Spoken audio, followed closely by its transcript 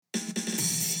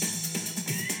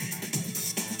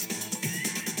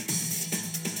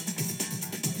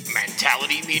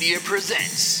Mentality Media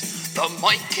presents The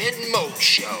Mike and Mo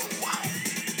Show.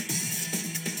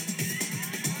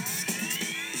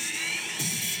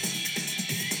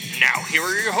 Now here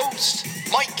are your hosts,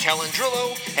 Mike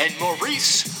Calandrillo and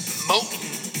Maurice Moten.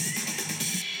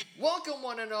 Welcome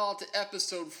one and all to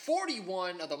episode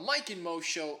 41 of the Mike and Mo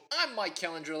Show. I'm Mike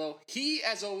Calandrillo. He,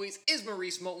 as always, is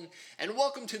Maurice Moten. And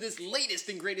welcome to this latest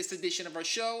and greatest edition of our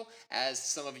show. As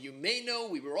some of you may know,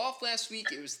 we were off last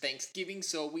week. It was Thanksgiving,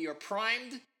 so we are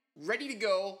primed, ready to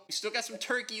go. We still got some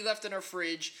turkey left in our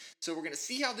fridge, so we're going to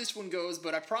see how this one goes.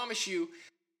 But I promise you,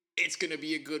 it's going to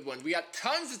be a good one. We got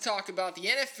tons to talk about. The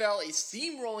NFL is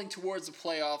steamrolling towards the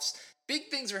playoffs. Big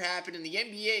things are happening. The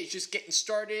NBA is just getting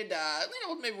started.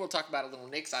 Maybe we'll talk about a little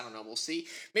Knicks. I don't know. We'll see.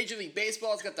 Major League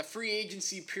Baseball has got the free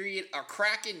agency period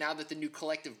cracking now that the new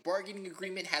collective bargaining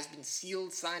agreement has been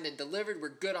sealed, signed, and delivered. We're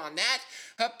good on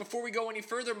that. Before we go any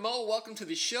further, Mo, welcome to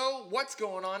the show. What's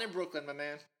going on in Brooklyn, my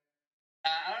man?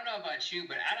 I don't know about you,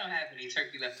 but I don't have any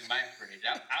turkey left in my fridge.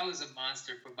 I was a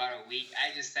monster for about a week.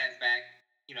 I just sat back,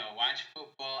 watched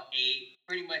football, ate.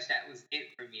 Pretty much that was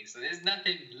it for me. So there's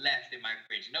nothing left in my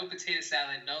fridge. No potato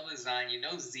salad, no lasagna,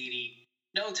 no ziti,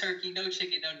 no turkey, no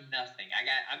chicken, no nothing.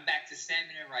 I'm back to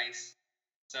salmon and rice.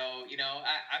 So,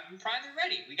 I'm primed and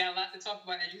ready. We got a lot to talk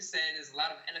about. As you said, there's a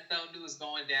lot of NFL news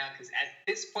going down because at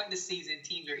this point in the season,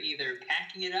 teams are either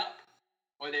packing it up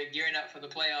or they're gearing up for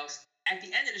the playoffs. At the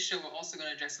end of the show, we're also going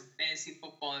to address some fantasy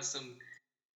football and some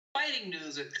fighting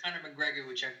news with Conor McGregor,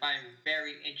 which I find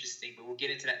very interesting, but we'll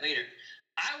get into that later.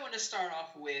 I want to start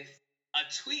off with a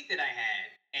tweet that I had,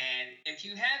 and if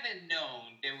you haven't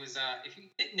known, if you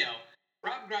didn't know,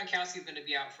 Rob Gronkowski is going to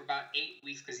be out for about 8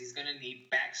 weeks because he's going to need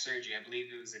back surgery. I believe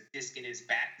it was a disc in his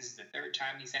back. This is the third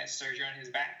time he's had surgery on his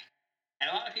back. And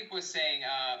a lot of people are saying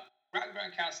Rob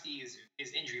Gronkowski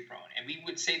is injury prone, and we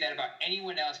would say that about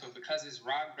anyone else, but because it's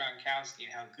Rob Gronkowski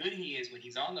and how good he is when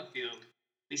he's on the field,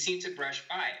 we seem to brush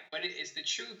by it. But it's the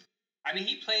truth. I mean,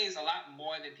 he plays a lot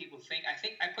more than people think. I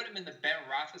think I put him in the Ben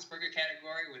Roethlisberger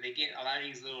category where they get a lot of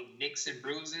these little nicks and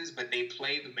bruises, but they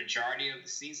play the majority of the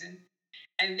season.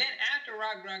 And then after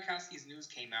Rob Gronkowski's news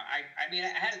came out, I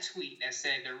had a tweet that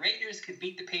said the Raiders could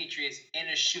beat the Patriots in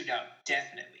a shootout,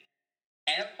 definitely.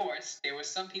 And of course, there were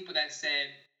some people that said,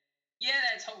 yeah,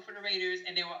 that's hope for the Raiders.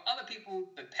 And there were other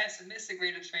people, the pessimistic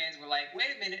Raiders fans were like,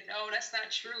 wait a minute, no, that's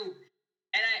not true.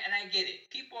 And I get it.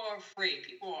 People are afraid.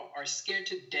 People are scared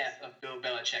to death of Bill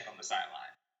Belichick on the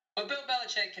sideline. But Bill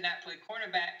Belichick cannot play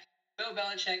cornerback. Bill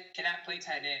Belichick cannot play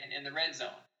tight end in the red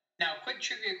zone. Now, quick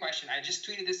trivia question. I just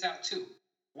tweeted this out too.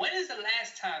 When is the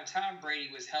last time Tom Brady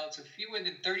was held to fewer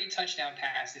than 30 touchdown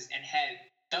passes and had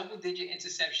double-digit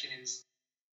interceptions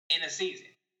in a season?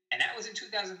 And that was in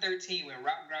 2013 when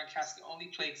Rob Gronkowski only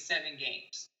played 7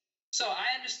 games. So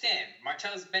I understand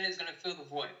Martellus Bennett is going to fill the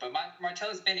void, but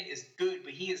Martellus Bennett is good,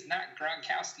 but he is not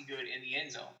Gronkowski good in the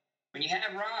end zone. When you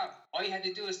have Rob, all you have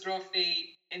to do is throw a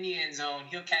fade in the end zone.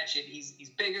 He'll catch it.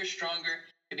 He's bigger, stronger.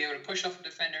 He'll be able to push off a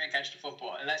defender and catch the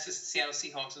football. And that's just the Seattle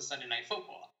Seahawks on Sunday Night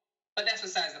Football. But that's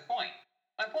besides the point.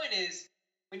 My point is,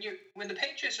 when the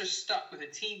Patriots are stuck with a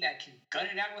team that can gun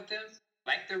it out with them,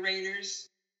 like the Raiders,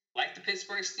 like the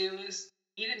Pittsburgh Steelers,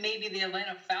 even maybe the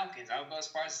Atlanta Falcons. I would go as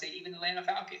far as to say even the Atlanta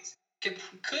Falcons could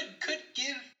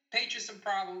give Patriots some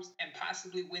problems and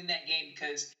possibly win that game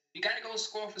because you got to go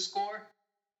score for score.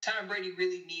 Tom Brady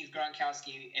really needs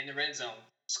Gronkowski in the red zone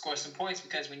to score some points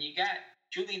because when you got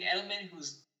Julian Edelman,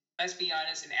 who's, let's be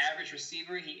honest, an average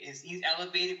receiver, he's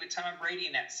elevated with Tom Brady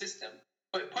in that system.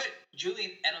 But put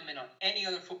Julian Edelman on any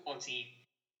other football team,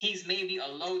 he's maybe a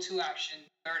low 2 option,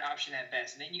 3rd option at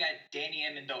best. And then you got Danny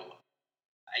Amendola.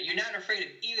 You're not afraid of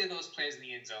either of those players in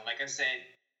the end zone. Like I said,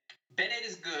 Bennett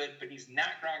is good, but he's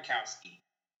not Gronkowski.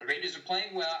 The Raiders are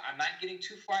playing well. I'm not getting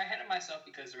too far ahead of myself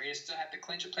because the Raiders still have to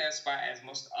clinch a playoff spot as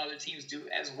most other teams do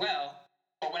as well.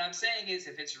 But what I'm saying is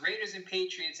if it's Raiders and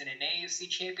Patriots in an AFC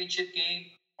championship game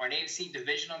or an AFC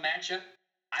divisional matchup,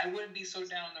 I wouldn't be so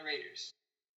down on the Raiders.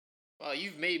 Well,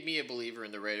 you've made me a believer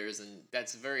in the Raiders, and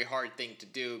that's a very hard thing to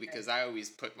do because I always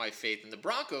put my faith in the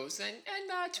Broncos. And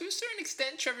to a certain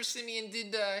extent, Trevor Siemian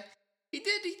did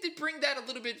bring that a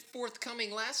little bit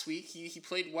forthcoming last week. He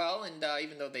played well, and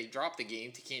even though they dropped the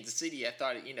game to Kansas City, I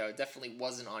thought it definitely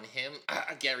wasn't on him.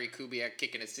 Gary Kubiak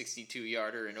kicking a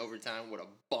 62-yarder in overtime. What a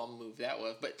bum move that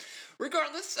was. But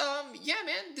regardless,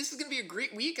 this is going to be a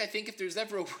great week. I think if there's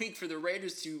ever a week for the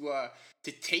Raiders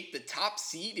to take the top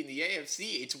seed in the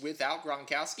AFC, it's without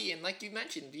Gronkowski. And like you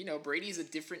mentioned, Brady's a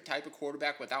different type of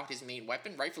quarterback without his main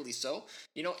weapon, rightfully so.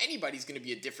 Anybody's going to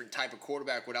be a different type of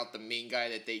quarterback without the main guy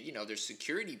that they're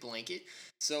security blanket.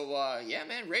 So yeah,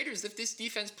 man, Raiders, if this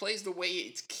defense plays the way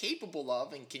it's capable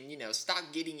of and can stop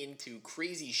getting into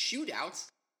crazy shootouts,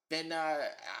 then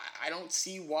I don't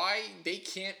see why they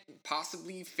can't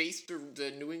possibly face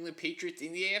the New England Patriots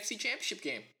in the AFC Championship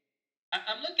game.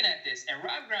 I'm looking at this, and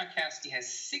Rob Gronkowski has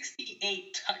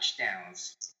 68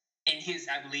 touchdowns in his,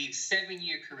 I believe,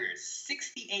 7-year career.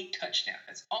 68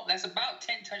 touchdowns. That's about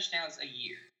 10 touchdowns a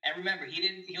year. And remember,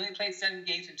 he only played 7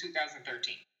 games in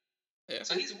 2013. Yeah.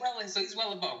 So he's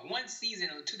well above. One season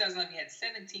in 2011, he had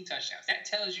 17 touchdowns. That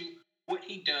tells you what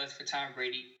he does for Tom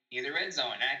Brady near the red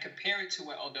zone. And I compare it to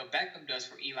what Odell Beckham does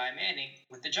for Eli Manning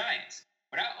with the Giants.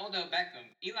 Without Odell Beckham,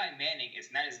 Eli Manning is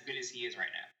not as good as he is right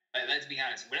now. Let's be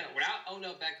honest. Without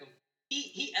Odell Beckham,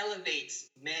 he elevates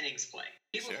Manning's play.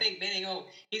 People think Manning,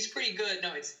 he's pretty good.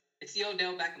 No, it's the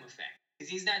Odell Beckham effect. Because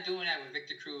he's not doing that with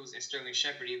Victor Cruz and Sterling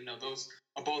Shepard, even though those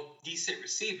are both decent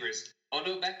receivers.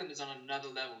 Odell Beckham is on another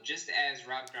level, just as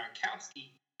Rob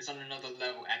Gronkowski is on another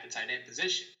level at the tight end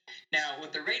position. Now,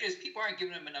 with the Raiders, people aren't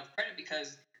giving them enough credit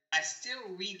because I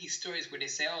still read these stories where they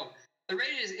say, the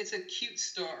Raiders, it's a cute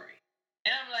story.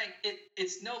 And I'm like,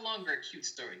 it's no longer a cute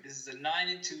story. This is a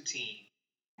 9-2 team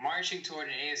marching toward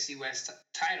an AFC West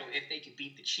title if they could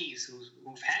beat the Chiefs,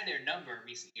 who've had their number in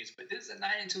recent years. But this is a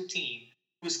 9-2 team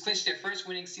who's clinched their first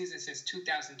winning season since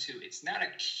 2002. It's not a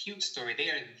cute story.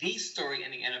 They are the story in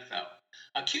the NFL.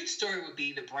 A cute story would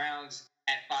be the Browns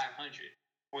at 500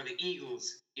 or the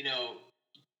Eagles,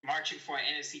 marching for an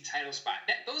NFC title spot.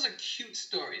 Those are cute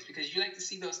stories because you like to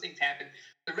see those things happen.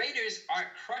 The Raiders aren't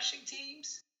crushing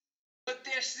teams, but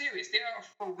they're serious. They are a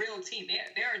for real team.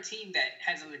 They're a team that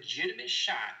has a legitimate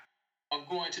shot of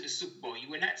going to the Super Bowl. You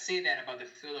would not say that about the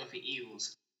Philadelphia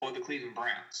Eagles or the Cleveland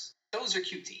Browns. Those are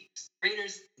cute teams.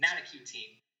 Raiders, not a cute team.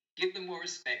 Give them more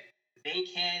respect. They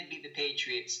can beat the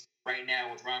Patriots right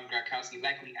now with Rob Gronkowski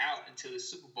likely out until the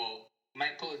Super Bowl. He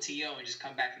might pull a TO and just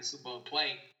come back in the Super Bowl and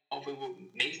play. Hopefully,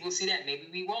 maybe we'll see that. Maybe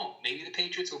we won't. Maybe the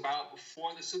Patriots will bow out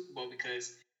before the Super Bowl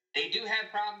because they do have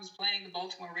problems playing the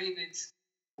Baltimore Ravens,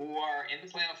 who are in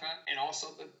the playoff hunt, and also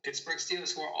the Pittsburgh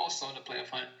Steelers, who are also in the playoff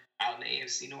hunt out in the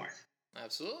AFC North.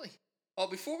 Absolutely. Well,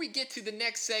 before we get to the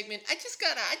next segment, I just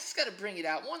gotta bring it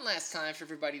out one last time for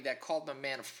everybody that called my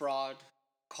man a fraud,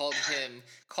 called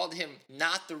him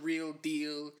not the real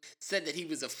deal, said that he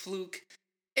was a fluke.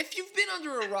 If you've been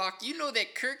under a rock, you know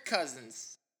that Kirk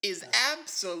Cousins is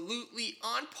absolutely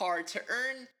on par to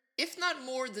earn, if not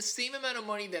more, the same amount of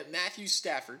money that Matthew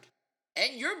Stafford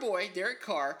and your boy, Derek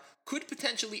Carr, could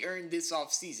potentially earn this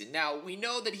offseason. Now, we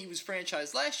know that he was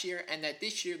franchised last year and that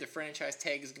this year the franchise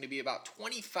tag is going to be about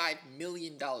 $25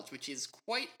 million, which is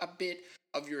quite a bit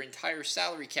of your entire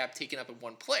salary cap taken up in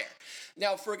one player.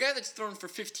 Now, for a guy that's thrown for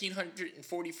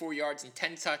 1,544 yards and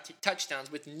 10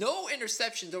 touchdowns with no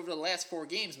interceptions over the last 4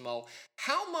 games, Mo,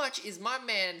 how much is my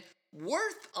man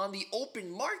worth on the open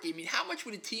market? I mean, how much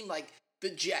would a team like the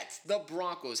Jets, the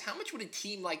Broncos, how much would a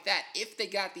team like that, if they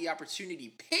got the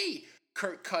opportunity, pay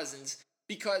Kirk Cousins?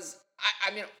 Because,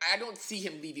 I don't see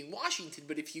him leaving Washington,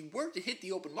 but if he were to hit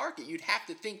the open market, you'd have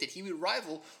to think that he would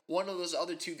rival one of those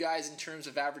other 2 guys in terms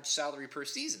of average salary per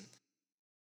season.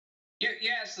 You're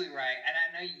absolutely right,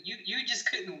 and I know you just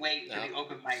couldn't wait for the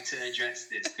open mic to address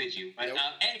this, could you? But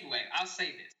anyway, I'll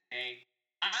say this, okay?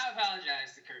 I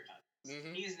apologize to Kirk Cousins.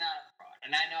 Mm-hmm. He's not a fraud,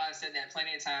 and I know I've said that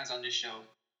plenty of times on this show.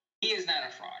 He is not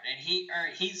a fraud, and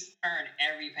he's earned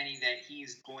every penny that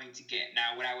he's going to get.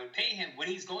 Now, what I would pay him, what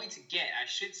he's going to get, I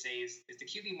should say, is the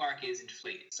QB market is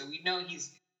inflated. So we know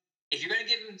if you're going to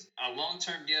give him a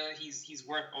long-term deal, he's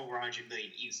worth over $100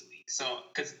 million easily. So,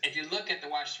 because if you look at the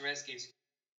Washington Redskins,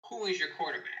 who is your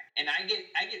quarterback? And I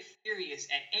get furious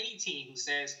at any team who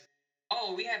says,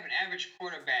 "Oh, we have an average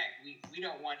quarterback. We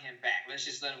don't want him back. Let's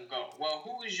just let him go." Well,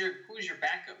 who is your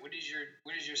backup? What is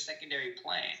your secondary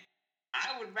plan?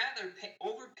 I would rather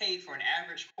overpay for an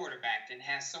average quarterback than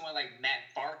have someone like Matt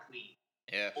Barkley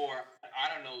or, I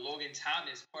don't know, Logan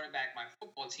Thomas quarterback my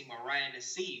football team, or Ryan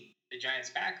Nassib, the Giants'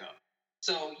 backup.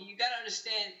 So you got to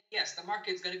understand, yes, the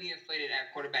market's going to be inflated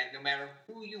at quarterback no matter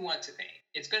who you want to pay.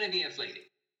 It's going to be inflated.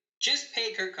 Just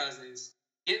pay Kirk Cousins.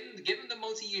 Give him the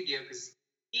multi-year deal because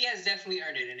he has definitely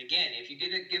earned it. And again, if you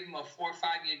give him a 4 or 5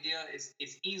 year deal,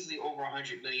 it's easily over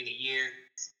 $100 million a year.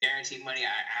 Guaranteed money.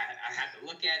 I have to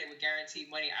look at it with guaranteed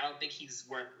money. I don't think he's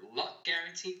worth luck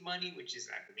guaranteed money, which is,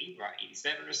 I believe, about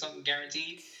 87 or something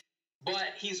guaranteed.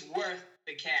 But he's worth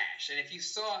the cash. And if you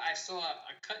saw, I saw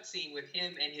a cutscene with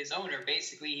him and his owner.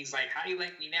 Basically, he's like, "How do you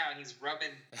like me now?" And he's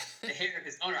rubbing the hair of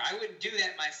his owner. I wouldn't do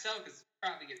that myself because I'd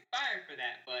probably get fired for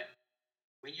that. But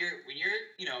when you're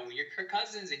Kirk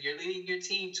Cousins and you're leading your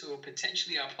team to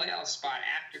potentially a playoff spot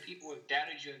after people have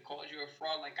doubted you and called you a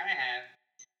fraud like I have,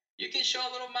 You can show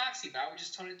a little moxie, but I would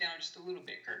just tone it down just a little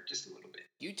bit, Kurt. Just a little bit.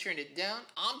 You turn it down,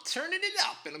 I'm turning it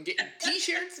up, and I'm getting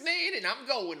T-shirts made, and I'm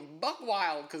going buck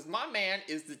wild because my man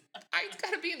is he's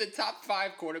got to be in the top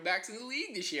 5 quarterbacks in the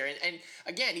league this year. And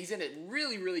again, he's in a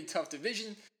really, really tough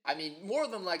division. I mean, more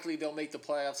than likely they'll make the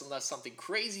playoffs unless something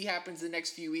crazy happens the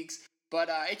next few weeks. But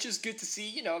it's just good to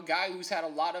see, a guy who's had a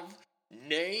lot of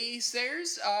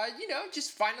naysayers,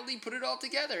 just finally put it all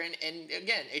together. And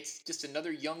again, it's just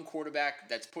another young quarterback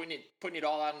that's putting it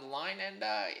all out on the line, and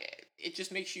it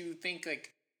just makes you think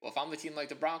like, well, if I'm the team like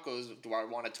the Broncos, do I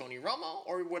want a Tony Romo,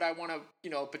 or would I want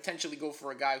to, potentially go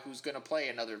for a guy who's going to play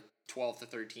another 12 to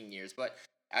 13 years? But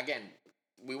again,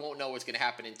 we won't know what's going to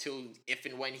happen until if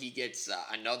and when he gets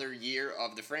another year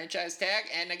of the franchise tag.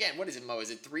 And again, what is it, Mo?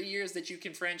 Is it 3 years that you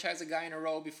can franchise a guy in a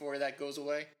row before that goes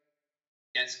away?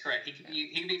 That's correct. He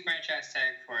can be franchise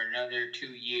tagged for another 2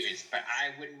 years, but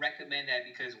I wouldn't recommend that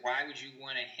because why would you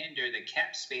want to hinder the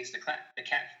cap space, the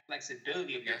cap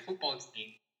flexibility of your football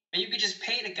team? And you could just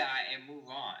pay the guy and move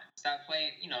on. Stop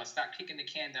playing, stop kicking the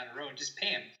can down the road and just pay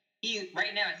him.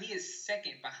 Right now, he is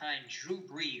second behind Drew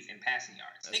Brees in passing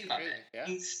yards. Think about that. Yeah.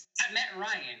 He's not Matt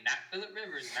Ryan, not Phillip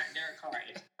Rivers, not Derek Carr.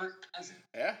 It's Kirk Cousins.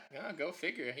 Yeah, go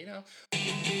figure,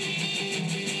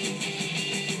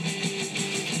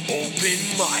 Open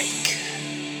mic.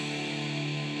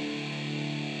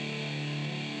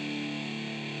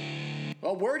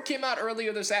 Well, word came out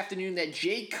earlier this afternoon that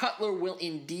Jay Cutler will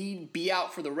indeed be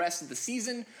out for the rest of the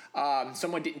season.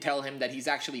 Someone didn't tell him that he's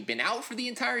actually been out for the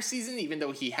entire season, even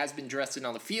though he has been dressed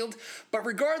on the field. But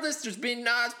regardless, there's been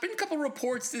a couple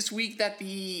reports this week that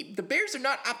the Bears are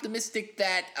not optimistic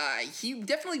that he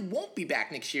definitely won't be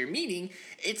back next year, meaning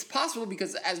it's possible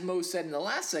because, as Mo said in the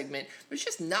last segment, there's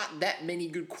just not that many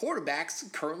good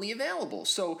quarterbacks currently available.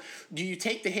 So do you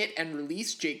take the hit and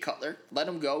release Jay Cutler, let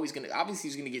him go? He's going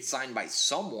to get signed by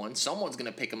someone. Someone's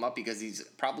going to pick him up because he's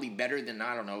probably better than,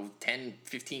 10,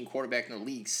 15 quarterback in the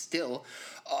league still.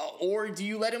 Or do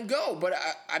you let him go? But,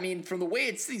 from the way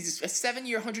it's a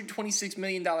 7-year, $126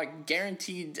 million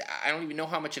guaranteed. I don't even know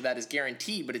how much of that is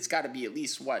guaranteed, but it's got to be at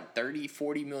least, $30,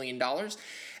 $40 million.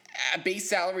 A base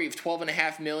salary of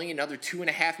 $12.5 million, another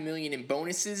 $2.5 million in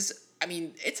bonuses.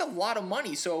 It's a lot of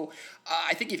money. So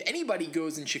I think if anybody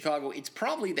goes in Chicago, it's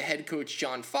probably the head coach,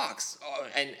 John Fox,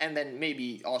 and then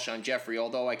maybe Alshon Jeffrey,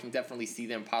 although I can definitely see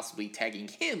them possibly tagging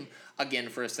him again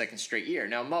for a second straight year.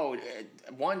 Now, Mo,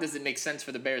 one, does it make sense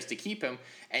for the Bears to keep him?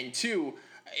 And two,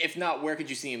 if not, where could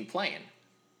you see him playing?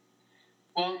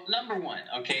 Well, number one,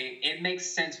 okay, it makes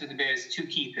sense for the Bears to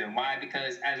keep him. Why?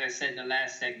 Because, as I said in the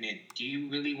last segment, do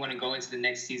you really want to go into the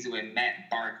next season with Matt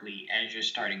Barkley as your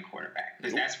starting quarterback?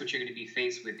 Because that's what you're going to be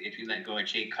faced with if you let go of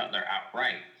Jay Cutler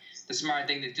outright. The smart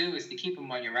thing to do is to keep him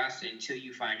on your roster until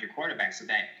you find your quarterback, so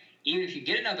that even if you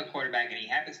get another quarterback and he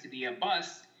happens to be a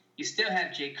bust, you still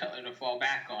have Jay Cutler to fall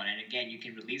back on. And again, you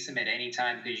can release him at any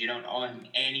time because you don't owe him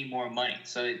any more money.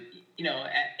 So,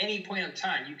 at any point in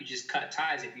time, you could just cut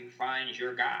ties if you find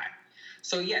your guy.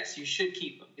 So, yes, you should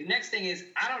keep him. The next thing is,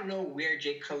 I don't know where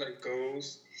Jay Cutler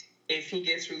goes if he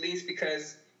gets released,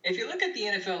 because if you look at the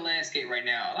NFL landscape right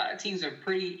now, a lot of teams are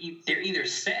they're either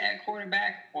set at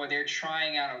quarterback or they're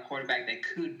trying out a quarterback that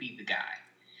could be the guy.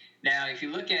 Now, if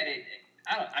you look at it,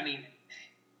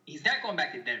 he's not going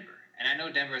back to Denver. And I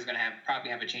know Denver is going to probably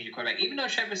have a change of quarterback. Even though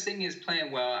Trevor Siemian is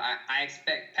playing well, I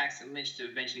expect Paxton Lynch to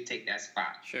eventually take that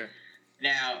spot. Sure.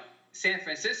 Now, San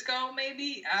Francisco,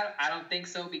 maybe? I don't think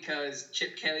so, because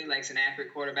Chip Kelly likes an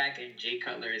accurate quarterback and Jay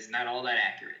Cutler is not all that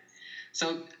accurate.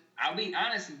 So I'll be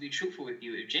honest and be truthful with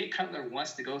you. If Jay Cutler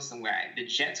wants to go somewhere, the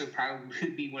Jets will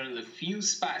probably be one of the few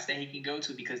spots that he can go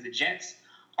to, because the Jets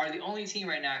are the only team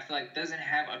right now I feel like doesn't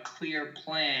have a clear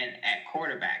plan at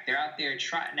quarterback. They're out there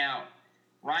trotting out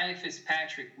Ryan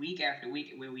Fitzpatrick week after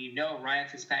week, when we know Ryan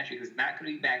Fitzpatrick is not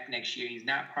going to be back next year. He's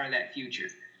not part of that future.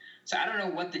 So I don't know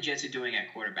what the Jets are doing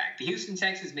at quarterback. The Houston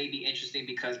Texans may be interesting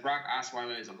because Brock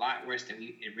Osweiler is a lot worse than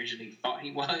we originally thought he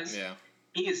was. Yeah.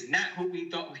 He is not who we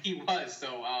thought he was.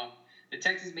 So the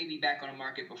Texans may be back on the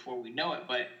market before we know it.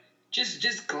 But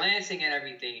just glancing at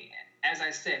everything, as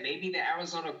I said, maybe the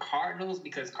Arizona Cardinals,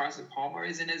 because Carson Palmer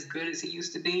isn't as good as he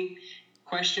used to be.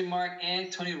 Question mark, and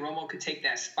Tony Romo could take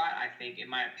that spot, I think, in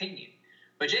my opinion.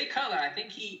 But Jay Cutler, I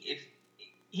think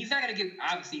he's not going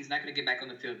to get back on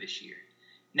the field this year.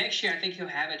 Next year, I think he'll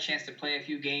have a chance to play a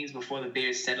few games before the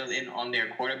Bears settle in on their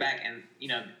quarterback, and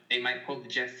they might pull the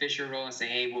Jeff Fisher role and say,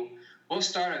 hey, we'll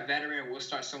start a veteran, we'll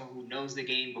start someone who knows the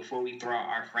game before we throw out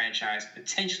our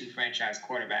potentially franchise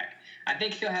quarterback. I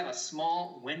think he'll have a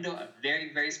small window, a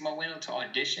very, very small window to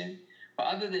audition.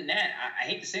 But other than that, I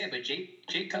hate to say it, but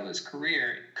Jay Cutler's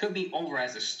career could be over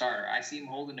as a starter. I see him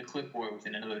holding the clipboard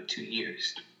within another 2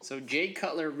 years. So Jay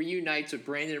Cutler reunites with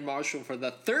Brandon Marshall for the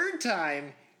third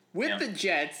time with the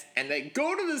Jets, and they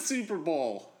go to the Super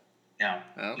Bowl. No,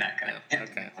 not gonna. No.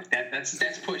 Okay.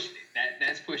 That's pushing it.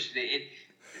 That's pushing it.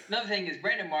 Another thing is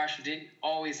Brandon Marshall didn't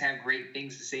always have great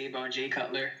things to say about Jay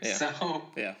Cutler. Yeah. So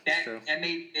true.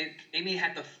 They may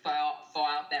have to thaw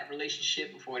out that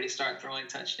relationship before they start throwing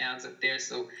touchdowns up there.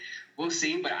 So we'll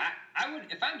see. But I would,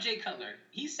 if I'm Jay Cutler,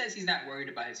 he says he's not worried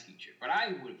about his future, but I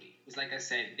would be. Because like I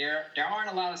said, there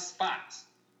aren't a lot of spots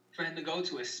for him to go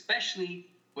to, especially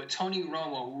with Tony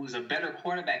Romo, who's a better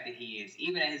quarterback than he is,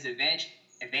 even at his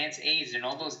advanced age and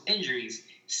all those injuries.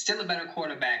 Still a better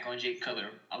quarterback on Jay Cutler,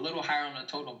 a little higher on the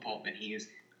totem pole than he is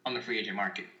on the free agent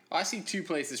market. I see two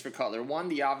places for Cutler. One,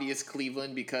 the obvious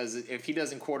Cleveland, because if he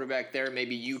doesn't quarterback there,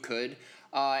 maybe you could.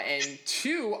 And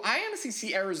two, I honestly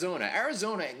see Arizona.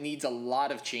 Arizona needs a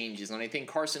lot of changes, and I think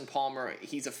Carson Palmer,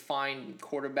 he's a fine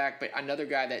quarterback, but another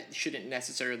guy that shouldn't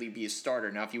necessarily be a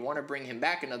starter. Now, if you want to bring him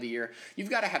back another year, you've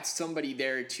got to have somebody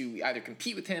there to either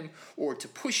compete with him or to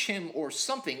push him or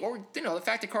something. Or, the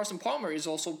fact that Carson Palmer is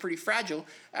also pretty fragile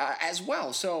as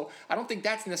well. So I don't think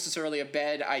that's necessarily a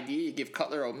bad idea. You give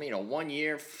Cutler a 1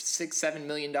 year, $6-7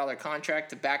 million contract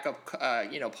to back up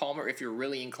Palmer if you're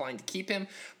really inclined to keep him.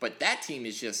 But that team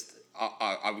is just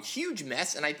a huge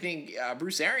mess, and I think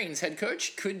Bruce Arians, head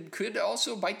coach, could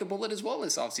also bite the bullet as well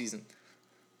this offseason.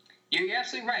 You're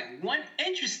absolutely right.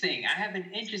 I have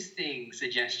an interesting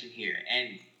suggestion here,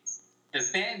 and the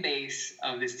fan base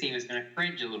of this team is going to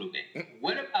cringe a little bit.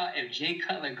 What about if Jay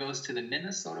Cutler goes to the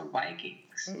Minnesota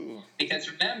Vikings? Ooh.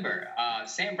 Because remember,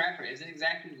 Sam Bradford isn't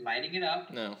exactly lighting it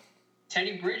up. No.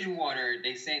 Teddy Bridgewater,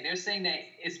 they're saying that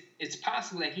it's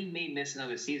possible that he may miss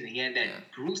another season. He had that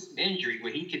gruesome injury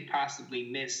where he could possibly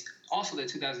miss also the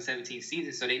 2017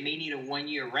 season, so they may need a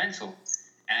 1-year rental.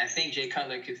 And I think Jay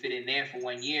Cutler could fit in there for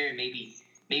 1 year and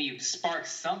maybe spark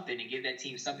something and give that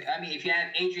team something. I mean, if you have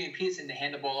Adrian Peterson to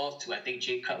hand the ball off to, I think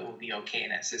Jay Cutler will be okay in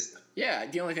that system. Yeah,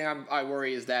 the only thing I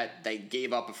worry is that they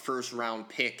gave up a first-round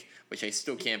pick, which I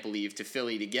still can't believe, to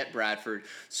Philly to get Bradford.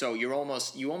 So you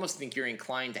almost think you're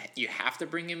inclined to you have to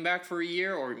bring him back for a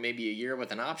year, or maybe a year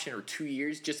with an option, or 2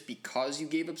 years, just because you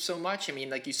gave up so much. I mean,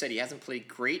 like you said, he hasn't played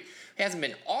great. He hasn't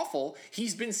been awful.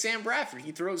 He's been Sam Bradford.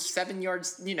 He throws 7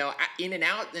 yards, in and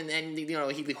out, and then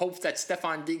he hopes that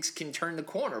Stephon Diggs can turn the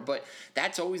corner. But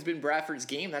that's always been Bradford's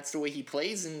game. That's the way he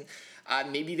plays, and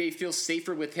maybe they feel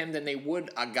safer with him than they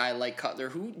would a guy like Cutler,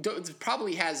 who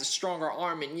probably has a stronger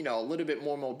arm and, a little bit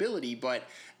more mobility. But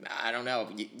I don't know.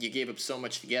 You gave up so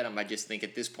much to get him. I just think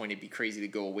at this point it'd be crazy to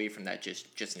go away from that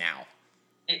just now.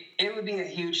 It would be a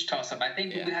huge toss-up. I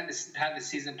think we'll have how the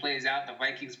season plays out. The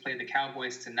Vikings play the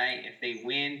Cowboys tonight. If they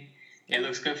win, it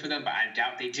looks good for them, but I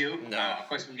doubt they do. No. Of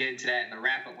course, we'll get into that in the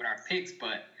wrap-up with our picks,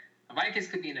 but the Vikings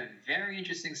could be in a very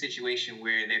interesting situation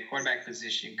where their quarterback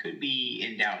position could be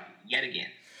in doubt yet again.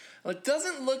 Well, it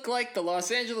doesn't look like the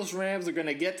Los Angeles Rams are going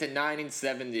to get to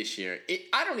 9-7 this year.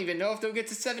 I don't even know if they'll get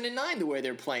to 7-9 the way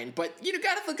they're playing. But you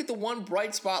got to look at the one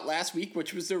bright spot last week,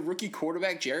 which was their rookie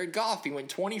quarterback, Jared Goff. He went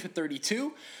 20 for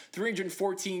 32,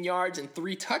 314 yards, and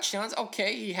 3 touchdowns.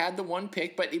 Okay, he had the one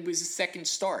pick, but it was his second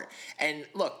start. And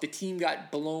look, the team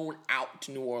got blown out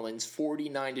to New Orleans,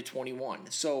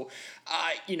 49-21. So,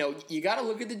 you got to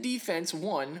look at the defense,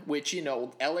 one, which,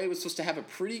 LA was supposed to have a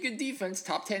pretty good defense,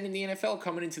 top 10 in the NFL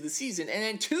coming into the season. And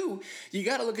then two, you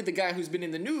got to look at the guy who's been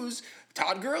in the news,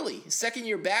 Todd Gurley, second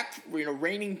year back,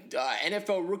 reigning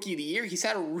NFL Rookie of the Year. He's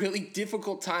had a really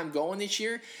difficult time going this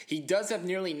year. He does have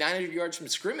nearly 900 yards from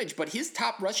scrimmage, but his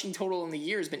top rushing total in the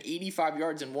year has been 85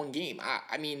 yards in one game.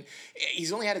 I mean,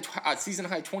 he's only had a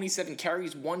season-high 27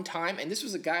 carries one time, and this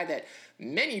was a guy that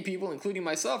many people, including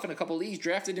myself in a couple of leagues,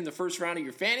 drafted in the first round of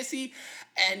your fantasy.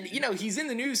 And, he's in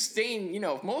the news saying,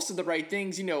 most of the right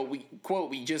things.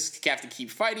 We just have to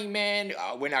keep fighting, man.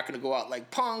 We're not going to go out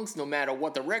like punks, no matter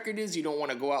what the record is. You don't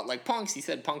want to go out like punks. He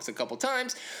said punks a couple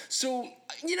times. So,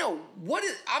 what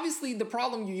is obviously the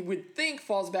problem you would think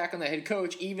falls back on the head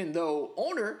coach, even though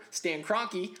owner Stan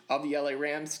Kroenke of the LA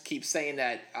Rams keeps saying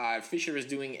that Fisher is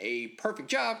doing a perfect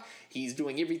job. He's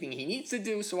doing everything he needs to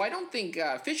do. So I don't think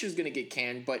Fisher's going to get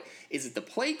canned, but is it the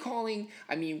play calling?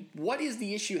 I mean, what is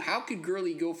the issue? How could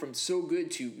Gurley go from so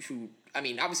good to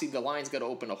obviously the line's got to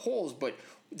open the holes, but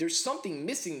there's something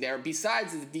missing there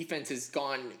besides the defense has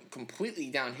gone completely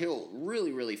downhill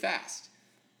really, really fast.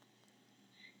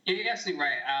 Yeah, you're absolutely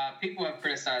right. People have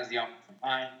criticized the offensive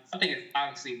line. Something is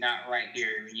obviously not right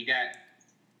here. You got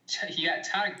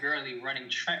Todd Gurley running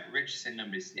Trent Richardson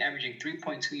numbers, averaging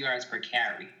 3.2 yards per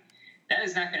carry. that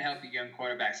is not going to help your young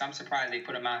quarterback. So I'm surprised they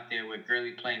put him out there with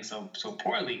Gurley playing so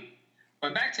poorly.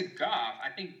 But back to Goff,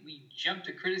 I think we jumped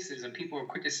to criticism. People were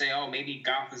quick to say, oh, maybe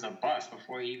Goff is a bust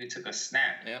before he even took a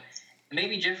snap. Yeah.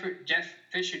 Maybe Jeff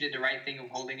Fisher did the right thing of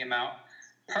holding him out.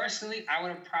 Personally, I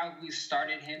would have probably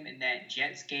started him in that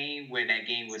Jets game where that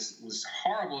game was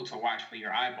horrible to watch for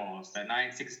your eyeballs. The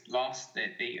 9-6 loss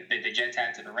that the Jets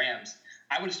had to the Rams.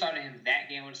 I would have started him that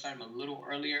game. I would have started him a little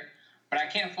earlier. But I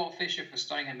can't fault Fisher for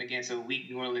starting him against a weak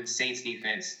New Orleans Saints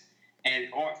defense.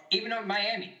 Or even on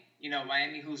Miami.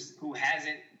 Miami who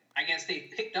hasn't, I guess they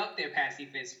picked up their pass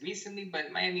defense recently,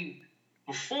 but Miami,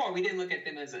 before, we didn't look at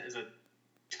them as a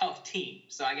tough team.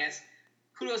 So I guess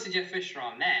kudos to Jeff Fisher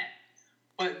on that.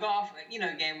 But Goff,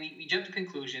 again, we jump to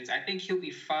conclusions. I think he'll be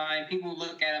fine. People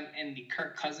look at him in the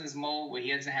Kirk Cousins mold where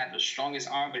he doesn't have the strongest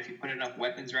arm, but if you put enough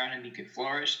weapons around him, he could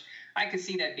flourish. I could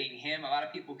see that being him. A lot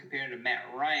of people compare him to Matt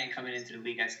Ryan coming into the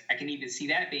league. I can even see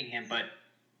that being him, but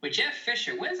with Jeff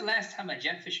Fisher, when's the last time a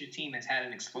Jeff Fisher team has had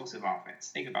an explosive offense?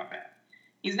 Think about that.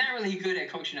 He's not really good at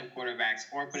coaching up quarterbacks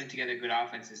or putting together good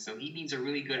offenses, so he needs a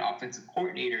really good offensive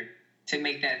coordinator to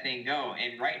make that thing go.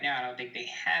 And right now, I don't think they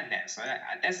have that. So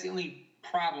that's the only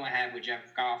problem I have with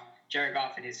Jared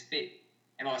Goff and his fit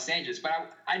in Los Angeles. But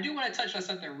I do want to touch on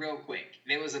something real quick.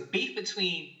 There was a beef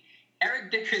between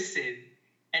Eric Dickerson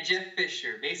and Jeff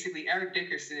Fisher. Basically, Eric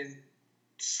Dickerson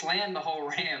slammed the whole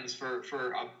Rams for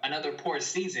another poor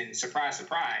season. Surprise,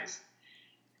 surprise.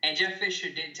 And Jeff Fisher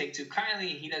didn't take too kindly.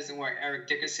 He doesn't want Eric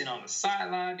Dickerson on the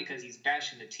sideline because he's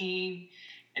bashing the team.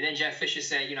 And then Jeff Fisher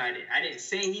said, I didn't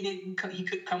say he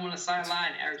could come on the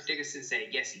sideline. Eric Dickerson said,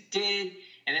 yes, he did.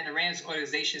 And then the Rams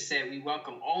organization said, we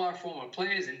welcome all our former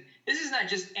players. And this is not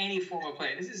just any former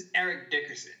player. This is Eric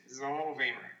Dickerson. This is a Hall of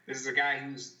Famer. This is a guy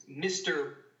who's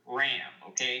Mr. Ram,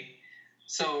 okay?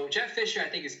 So Jeff Fisher, I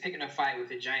think, is picking a fight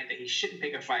with a giant that he shouldn't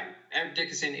pick a fight with. Eric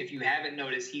Dickerson, if you haven't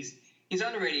noticed, he's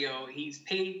on the radio. He's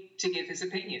paid to give his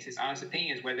opinions, his honest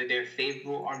opinions, whether they're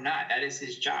favorable or not. That is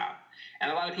his job.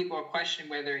 And a lot of people are questioning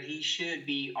whether he should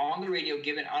be on the radio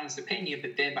giving honest opinion,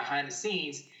 but then behind the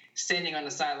scenes, standing on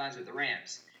the sidelines with the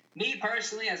Rams. Me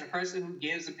personally, as a person who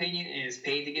gives opinion and is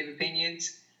paid to give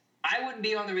opinions, I wouldn't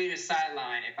be on the Raiders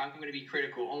sideline if I'm going to be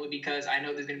critical, only because I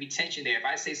know there's going to be tension there. If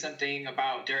I say something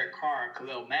about Derek Carr,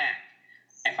 Khalil Mack,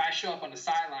 if I show up on the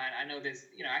sideline, I know there's,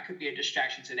 I could be a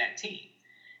distraction to that team.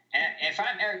 And if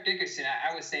I'm Eric Dickerson,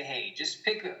 I would say, hey, just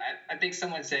pick I think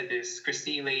someone said this,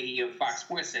 Christine Leahy of Fox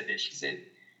Sports said this. She said,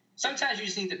 sometimes you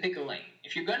just need to pick a lane.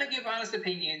 If you're going to give honest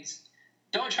opinions,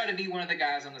 don't try to be one of the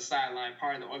guys on the sideline,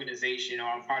 part of the organization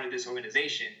or part of this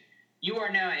organization. You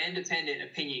are now an independent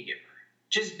opinion giver.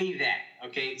 Just be that,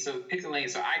 okay? So pick a lane.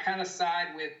 So I kind of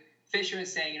side with Fisher and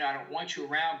saying, I don't want you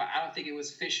around, but I don't think it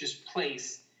was Fisher's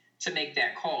place to make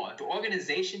that call. If the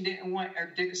organization didn't want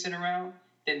Eric Dickerson around,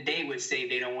 then they would say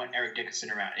they don't want Eric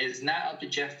Dickerson around. It is not up to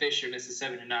Jeff Fisher, Mr.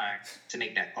 7-9, to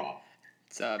make that call.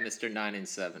 It's Mr.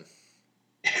 9-7.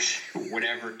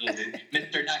 Whatever it is.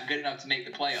 Mr. Not good enough to make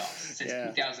the playoffs since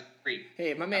 2003.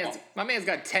 Hey, my man's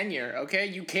got tenure, okay?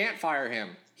 You can't fire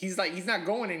him. He's not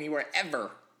going anywhere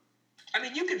ever. I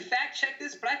mean, you can fact check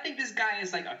this, but I think this guy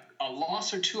is like a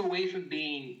loss or two away from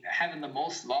having the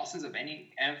most losses of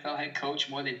any NFL head coach,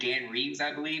 more than Dan Reeves,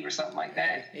 I believe, or something like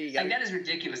that. That is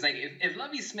ridiculous. Like, if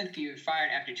Lovie Smith can get fired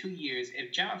after 2 years,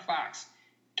 if John Fox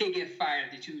can get fired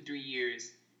after 2-3 years,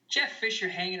 Jeff Fisher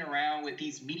hanging around with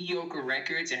these mediocre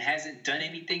records and hasn't done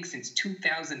anything since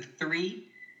 2003?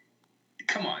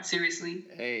 Come on, seriously?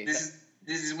 Hey,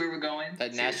 This is where we're going?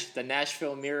 The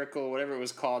Nashville Miracle, whatever it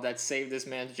was called, that saved this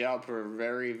man's job for a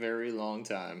very, very long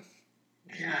time.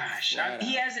 Gosh,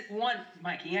 he hasn't won,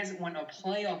 Mike. He hasn't won a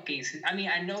playoff game. I mean,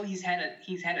 I know he's had a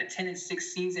 10-6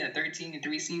 season, a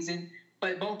 13-3 season,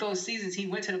 but both those seasons he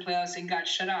went to the playoffs and got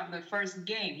shut out in the first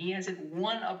game. He hasn't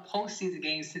won a postseason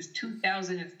game since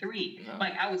 2003. No.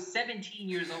 Mike, I was 17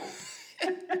 years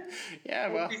old. Yeah,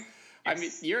 well. I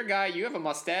mean, you're a guy, you have a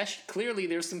mustache. Clearly,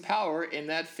 there's some power in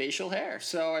that facial hair.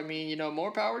 So, I mean,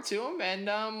 more power to him.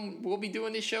 And we'll be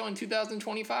doing this show in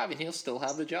 2025, and he'll still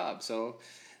have the job. So,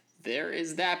 there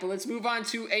is that. But let's move on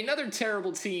to another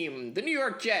terrible team, the New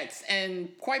York Jets. And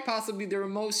quite possibly their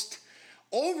most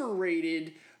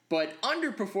overrated but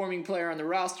underperforming player on the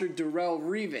roster, Darrelle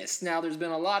Revis. Now, there's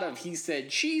been a lot of he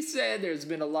said, she said. There's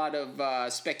been a lot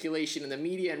of speculation in the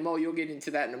media. And, Mo, you'll get into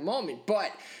that in a moment.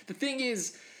 But the thing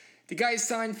is, the guy's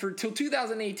signed till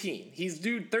 2018. He's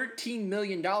due $13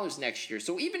 million next year.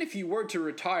 So even if he were to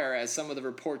retire, as some of the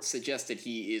reports suggested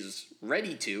he is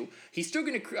ready to, he's still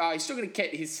going to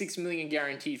get his $6 million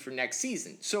guaranteed for next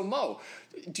season. So Mo,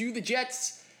 do the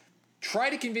Jets try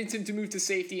to convince him to move to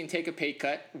safety and take a pay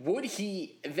cut. Would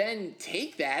he then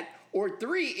take that? Or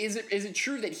 3, is it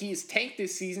true that he is tanked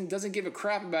this season, doesn't give a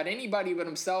crap about anybody but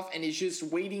himself, and is just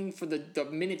waiting for the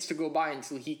minutes to go by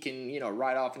until he can,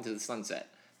 ride off into the sunset?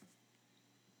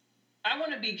 I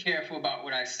want to be careful about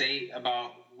what I say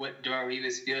about what Darrelle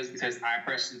Revis feels, because I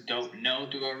personally don't know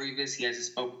Darrelle Revis. He hasn't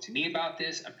spoken to me about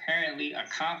this. Apparently, a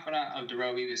confidant of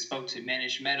Darrelle Revis spoke to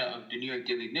Manish Mehta of the New York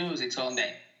Daily News and told him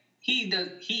that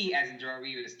he, as in Darrelle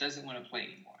Revis, doesn't want to play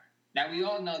anymore. Now, we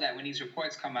all know that when these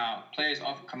reports come out, players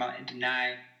often come out and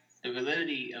deny the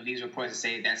validity of these reports and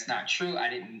say, that's not true. I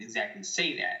didn't exactly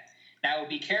say that. Now,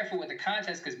 be careful with the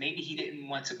context, because maybe he didn't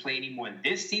want to play anymore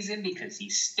this season because he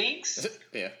stinks.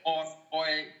 Yeah. Or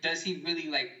does he really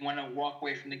want to walk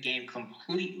away from the game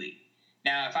completely?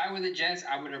 Now, if I were the Jets,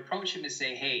 I would approach him and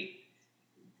say, hey,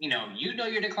 you know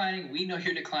you're declining. We know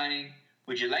you're declining.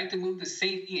 Would you like to move to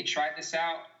safety and try this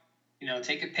out?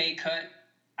 Take a pay cut.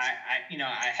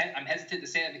 I'm hesitant to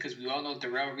say that because we all know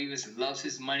Darrelle Revis loves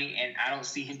his money, and I don't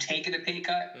see him taking a pay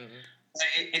cut.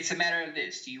 Mm-hmm. It's a matter of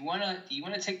this: do you want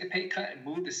to take the pay cut and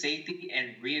move to safety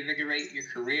and reinvigorate your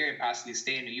career and possibly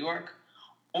stay in New York,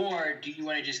 or do you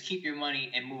want to just keep your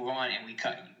money and move on and we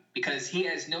cut you? Because he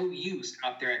has no use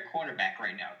out there at cornerback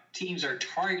right now. Teams are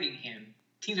targeting him.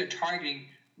 Teams are targeting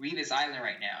Revis Island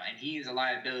right now, and he is a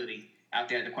liability out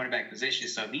there at the cornerback position.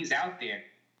 So if he's out there,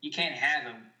 you can't have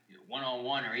him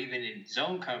one-on-one or even in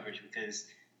zone coverage, because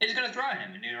they're just going to throw at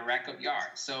him and they're going to rack up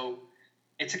yards. So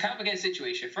it's a complicated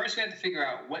situation. First, we have to figure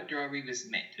out what Darrelle Revis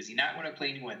meant. Does he not want to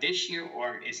play anymore this year,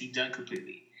 or is he done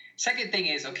completely? Second thing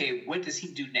is, okay, what does he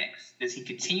do next? Does he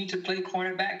continue to play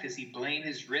cornerback? Does he blame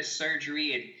his wrist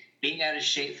surgery and being out of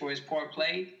shape for his poor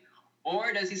play?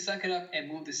 Or does he suck it up and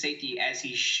move to safety as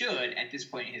he should at this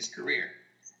point in his career?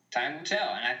 Time will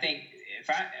tell. And I think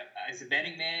as a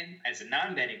betting man, as a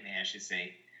non-betting man, I should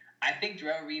say, I think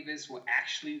Darrelle Revis will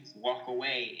actually walk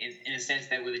away in a sense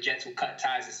that where the Jets will cut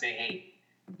ties and say, hey,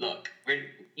 look, if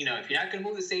you're not going to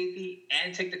move the safety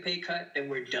and take the pay cut, then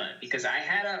we're done. Because I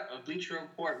had a Bleacher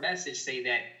Report message say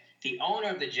that the owner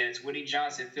of the Jets, Woody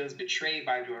Johnson, feels betrayed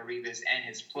by Darrelle Revis and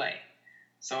his play.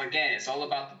 So again, it's all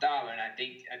about the dollar, and I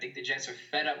think the Jets are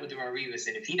fed up with Darrelle Revis,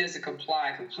 and if he doesn't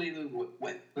comply completely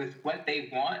with what they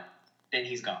want, then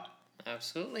he's gone.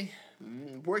 Absolutely.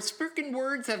 Spoken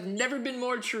words have never been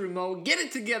more true, Mo. Get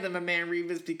it together, my man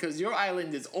Revis, because your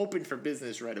island is open for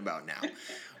business right about now.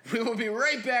 We will be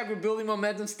right back with Building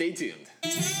Momentum. Stay tuned.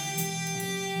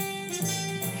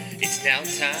 It's now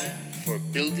time for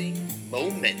Building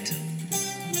Momentum.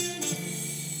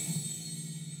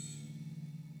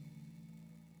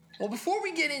 Well, before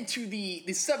we get into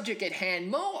the subject at hand,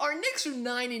 Mo, our Knicks are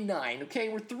 9-9. Okay,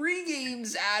 we're 3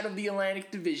 games out of the Atlantic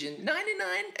Division. 9-9.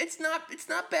 It's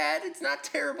not bad. It's not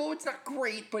terrible. It's not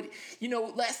great. But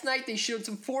last night they showed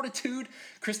some fortitude.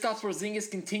 Kristaps Porzingis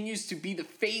continues to be the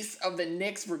face of the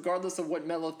Knicks, regardless of what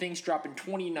Melo thinks, dropping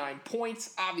 29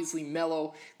 points. Obviously,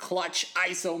 Melo, clutch,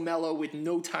 ISO Melo with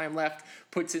no time left,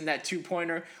 puts in that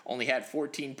 2-pointer. Only had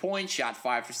 14 points, shot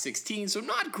 5 for 16, so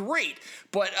not great.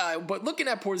 But looking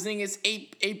at Porzingis,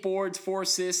 8 boards, 4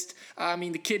 assists.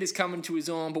 The kid is coming to his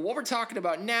own. But what we're talking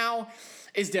about now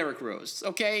is Derrick Rose,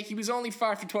 okay? He was only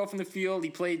 5 for 12 from the field. He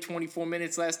played 24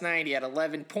 minutes last night. He had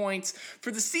 11 points.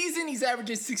 For the season, he's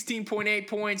averaging 16.8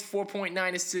 points,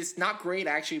 4.9 assists. Not great.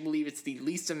 I actually believe it's the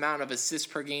least amount of assists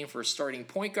per game for a starting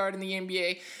point guard in the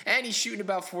NBA. And he's shooting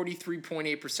about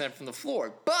 43.8% from the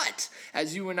floor. But,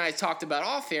 as you and I talked about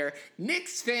off air,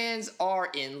 Knicks fans are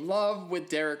in love with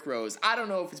Derrick Rose. I don't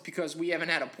know if it's because we haven't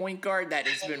had a point guard that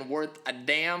has been worth a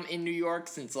damn in New York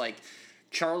since,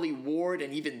 Charlie Ward,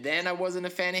 and even then I wasn't a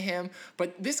fan of him.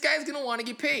 But this guy's going to want to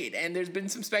get paid, and there's been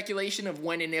some speculation of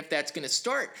when and if that's going to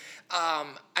start.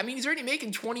 He's already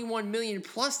making $21 million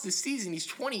plus this season. He's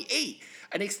 28.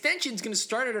 An extension's going to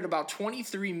start at about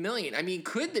 $23 million.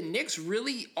 Could the Knicks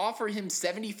really offer him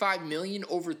 $75 million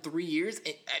over 3 years?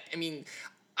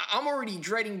 I'm already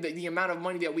dreading the amount of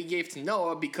money that we gave to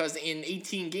Noah, because in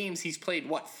 18 games he's played,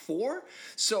 4?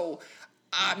 So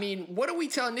what do we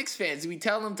tell Knicks fans? Do we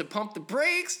tell them to pump the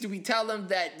brakes? Do we tell them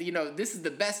that, this is the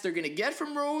best they're going to get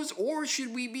from Rose? Or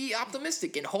should we be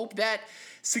optimistic and hope that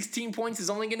 16 points is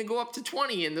only going to go up to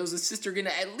 20 and those assists are going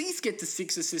to at least get to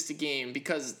 6 assists a game,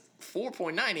 because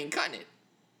 4.9 ain't cutting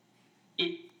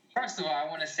it? First of all, I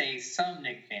want to say some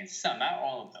Knicks fans, some, not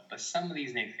all of them, but some of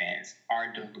these Knicks fans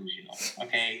are delusional,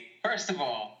 okay? First of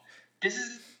all, this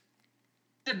is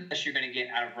the best you're going to get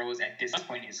out of Rose at this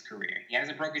point in his career. He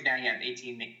hasn't broken it down. He has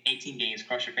 18 games.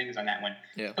 Cross your fingers on that one.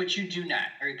 Yeah. But you do not,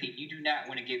 I repeat,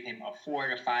 want to give him a 4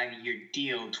 to 5 year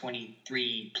deal,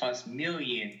 $23+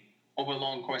 million over a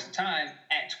long course of time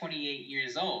at 28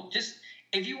 years old. Just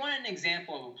if you want an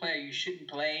example of a player you shouldn't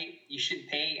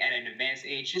pay at an advanced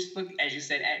age, just look, as you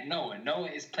said, at Noah. Noah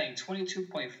is playing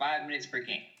 22.5 minutes per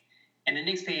game. And the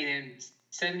Knicks paid him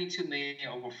 $72 million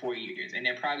over 4 years. And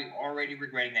they're probably already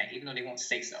regretting that, even though they won't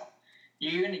say so.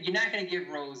 You're not going to give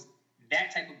Rose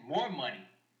that type of more money.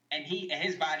 And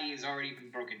his body has already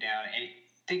been broken down. And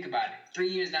think about it. 3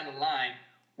 years down the line,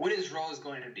 what is Rose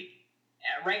going to be?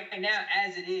 Right now,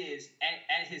 as it is,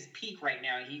 at his peak right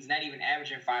now, he's not even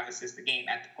averaging 5 assists a game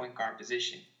at the point guard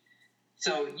position.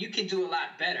 So you can do a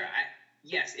lot better.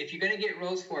 Yes, if you're going to get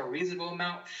Rose for a reasonable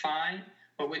amount, fine.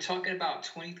 But we're talking about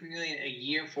 $23 million a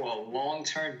year for a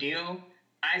long-term deal.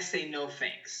 I say no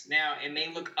thanks. Now, it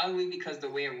may look ugly because the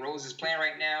way Rose is playing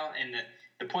right now and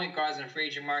the point guards in the free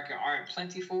agent market aren't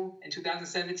plentiful in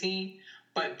 2017.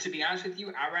 But to be honest with you,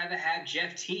 I'd rather have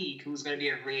Jeff Teague, who's going to be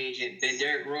a free agent, than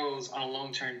Derrick Rose on a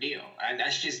long-term deal.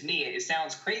 That's just me. It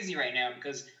sounds crazy right now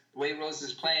because the way Rose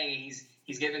is playing,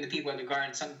 he's giving the people at the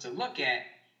Garden something to look at,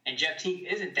 and Jeff Teague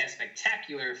isn't that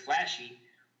spectacular or flashy,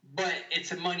 but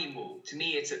it's a money move. To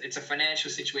me, it's a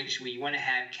financial situation where you want to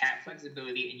have cap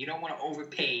flexibility and you don't want to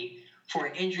overpay for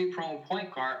an injury-prone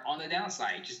point guard on the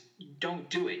downside. Just don't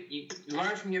do it. You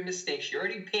learn from your mistakes. You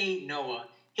already paid Noah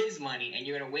his money, and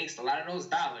you're going to waste a lot of those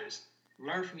dollars.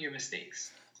 Learn from your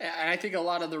mistakes. And I think a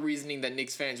lot of the reasoning that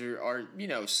Knicks fans are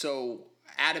so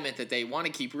adamant that they want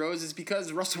to keep Rose is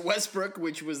because Russell Westbrook,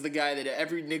 which was the guy that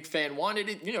every Knicks fan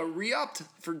wanted, re-upped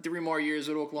for 3 more years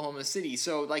with Oklahoma City.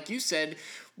 So, like you said,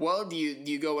 well, do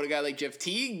you go with a guy like Jeff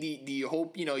Teague? Do you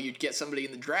hope, you'd get somebody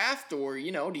in the draft? Or,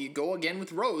 do you go again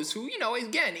with Rose, who,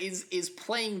 again, is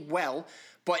playing well,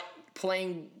 but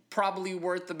playing probably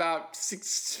worth about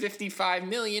 $55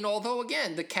 million, although,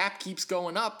 again, the cap keeps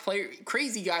going up.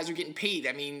 Crazy guys are getting paid.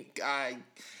 I mean,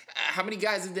 how many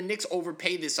guys did the Knicks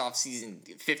overpay this offseason?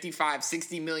 $55,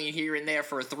 $60 million here and there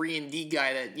for a 3-and-D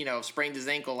guy that, sprained his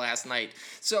ankle last night.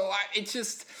 So it's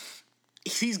just,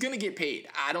 he's going to get paid.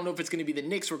 I don't know if it's going to be the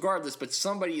Knicks regardless, but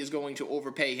somebody is going to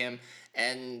overpay him,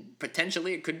 and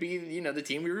potentially it could be, the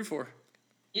team we root for.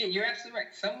 Yeah, you're absolutely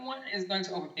right. Someone is going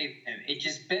to overpay him. It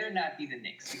just better not be the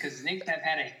Knicks, because the Knicks have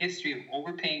had a history of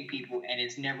overpaying people, and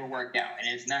it's never worked out. And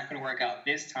it's not going to work out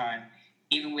this time,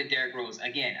 even with Derrick Rose.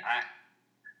 Again,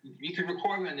 you can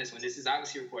record me on this one. This is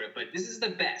obviously recorded, but this is the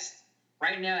best.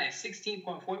 Right now at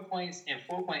 16.4 points and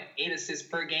 4.8 assists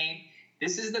per game,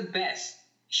 this is the best.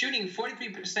 Shooting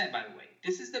 43%, by the way.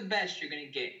 This is the best you're going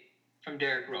to get from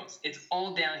Derrick Rose. It's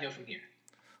all downhill from here.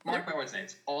 Mark my words,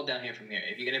 it's all down here from here.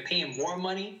 If you're going to pay him more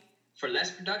money for less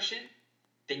production,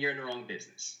 then you're in the wrong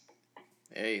business.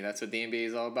 Hey, that's what the NBA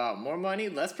is all about. More money,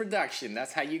 less production.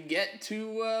 That's how you get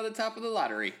to the top of the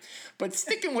lottery. But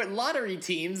sticking with lottery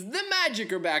teams, the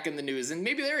Magic are back in the news, and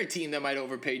maybe they're a team that might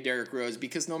overpay Derrick Rose,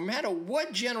 because no matter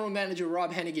what general manager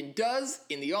Rob Hennigan does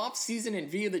in the offseason and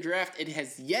via the draft, it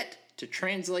has yet to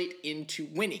translate into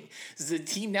winning. This is a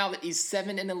team now that is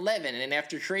 7-11, and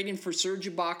after trading for Serge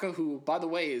Ibaka, who, by the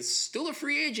way, is still a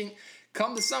free agent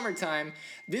come the summertime,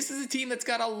 this is a team that's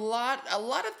got a lot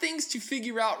of things to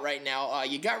figure out right now.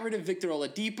 You got rid of Victor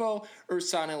Oladipo,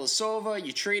 Ersan Ilyasova,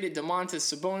 you traded Domantas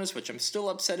Sabonis, which I'm still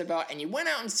upset about, and you went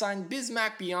out and signed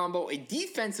Bismack Biyombo, a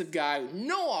defensive guy with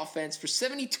no offense, for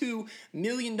 $72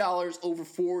 million over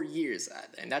 4 years.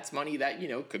 And that's money that,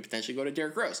 could potentially go to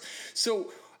Derrick Rose.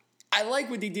 So I like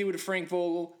what they did with Frank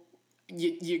Vogel.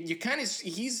 You kind of,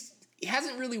 he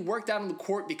hasn't really worked out on the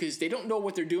court because they don't know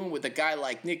what they're doing with a guy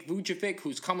like Nick Vucevic,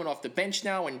 who's coming off the bench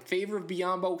now in favor of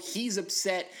Biyombo. He's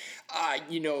upset.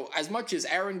 As much as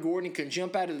Aaron Gordon can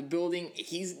jump out of the building,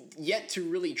 he's yet to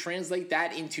really translate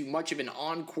that into much of an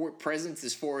on-court presence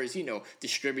as far as,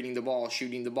 distributing the ball,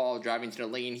 shooting the ball, driving to the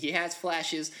lane. He has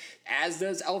flashes, as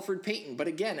does Elfrid Payton. But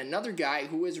again, another guy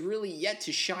who has really yet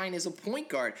to shine as a point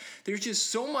guard. There's just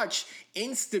so much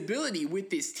instability with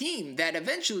this team that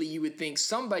eventually you would think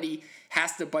somebody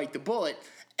has to bite the bullet.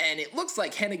 And it looks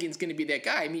like Hennigan's going to be that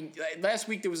guy. I mean, last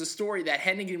week there was a story that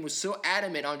Hennigan was so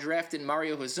adamant on drafting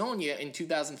Mario Hezonja in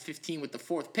 2015 with the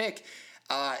 4th pick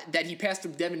that he passed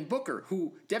up Devin Booker,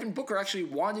 who Devin Booker actually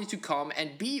wanted to come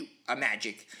and be a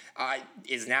Magic.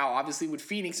 Is now obviously with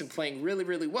Phoenix and playing really,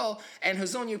 really well. And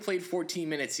Hezonja played 14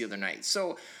 minutes the other night.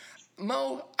 So,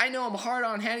 Mo, I know I'm hard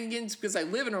on Hennigan because I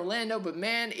live in Orlando, but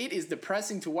man, it is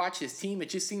depressing to watch his team. It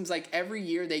just seems like every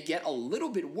year they get a little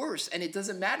bit worse, and it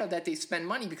doesn't matter that they spend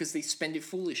money because they spend it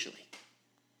foolishly.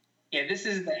 Yeah, this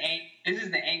is the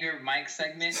Anger Mike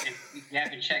segment. If you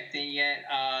haven't checked in yet,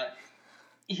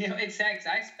 it's sad because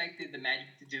I expected the Magic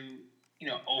to do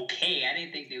okay. I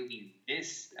didn't think they would be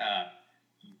this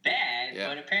bad,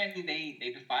 but apparently they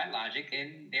defy logic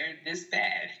and they're this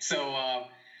bad. So.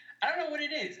 I don't know what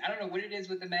it is. I don't know what it is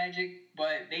with the Magic,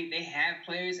 but they have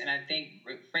players, and I think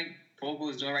Frank Vogel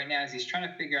is doing right now is he's trying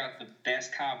to figure out the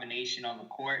best combination on the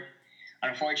court.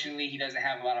 Unfortunately, he doesn't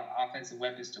have a lot of offensive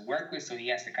weapons to work with, so he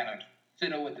has to kind of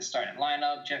fiddle with the starting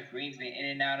lineup. Jeff Green's been in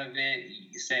and out of it.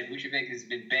 You said Vucevic has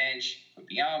been benched for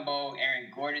Biyombo.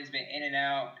 Aaron Gordon's been in and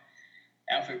out.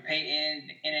 Alfred Payton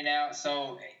in and out.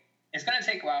 So it's going to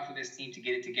take a while for this team to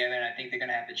get it together, and I think they're going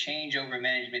to have to change over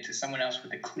management to someone else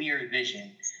with a clear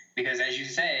vision. Because as you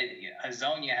said,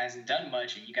 Hezonja hasn't done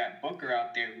much, and you got Booker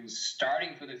out there who's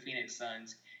starting for the Phoenix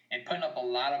Suns and putting up a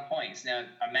lot of points. Now,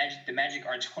 the Magic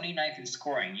are 29th in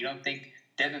scoring. You don't think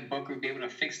Devin Booker would be able to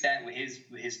fix that with his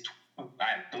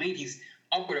I believe he's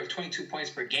upward of 22 points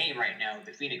per game right now with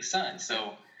the Phoenix Suns.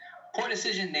 So poor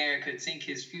decision there could sink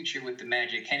his future with the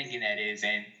Magic, Hennigan that is,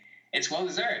 and it's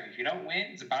well-deserved. If you don't win,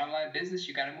 it's a bottom-line business.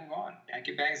 You got to move on. Pack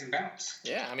your bags and bounce.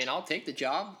 Yeah, I mean, I'll take the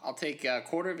job. I'll take a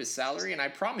quarter of his salary, and I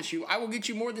promise you, I will get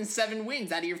you more than 7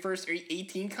 wins out of your first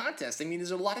 18 contests. I mean,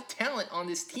 there's a lot of talent on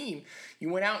this team.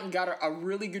 You went out and got a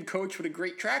really good coach with a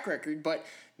great track record, but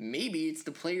maybe it's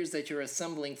the players that you're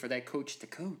assembling for that coach to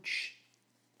coach.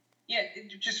 Yeah,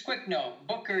 just quick note.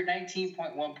 Booker,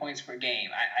 19.1 points per game.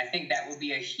 I think that would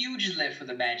be a huge lift for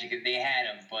the Magic if they had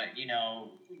him. But,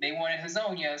 they wanted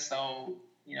Hezonja, so,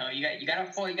 you got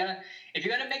to if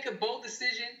you're going to make a bold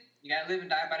decision, you got to live and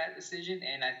die by that decision.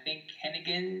 And I think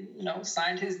Hennigan,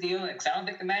 signed his deal. Because I don't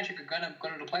think the Magic are going to go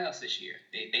to the playoffs this year.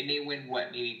 They may win,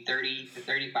 maybe 30 to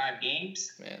 35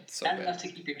 games? Man, it's so Not bad. enough to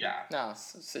keep your job. No,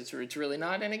 it's really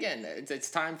not. And again,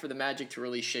 it's time for the Magic to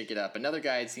really shake it up. Another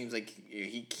guy, it seems like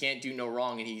he can't do no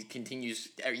wrong, and he continues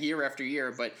year after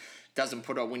year, but doesn't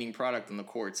put a winning product on the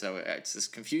court, so it's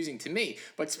just confusing to me.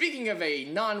 But speaking of a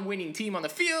non-winning team on the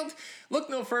field, look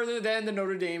no further than the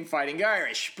Notre Dame Fighting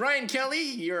Irish. Brian Kelly,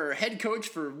 your head coach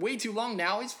for way too long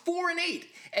now, is 4-8,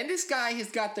 and this guy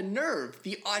has got the nerve,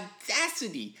 the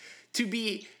audacity to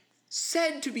be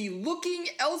said to be looking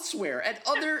elsewhere at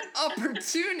other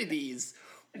opportunities.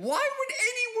 Why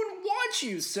would anyone want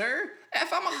you, sir?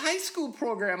 If I'm a high school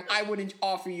program, I wouldn't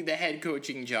offer you the head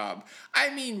coaching job. I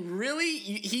mean, really?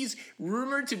 He's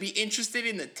rumored to be interested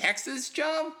in the Texas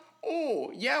job?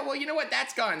 Oh, yeah, well, you know what?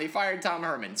 That's gone. They fired Tom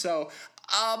Herman. So,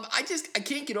 I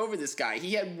can't get over this guy.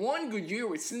 He had one good year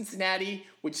with Cincinnati,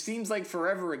 which seems like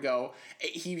forever ago.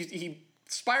 He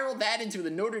spiraled that into the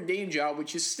Notre Dame job,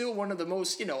 which is still one of the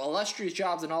most, illustrious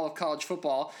jobs in all of college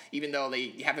football, even though they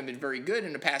haven't been very good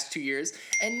in the past 2 years.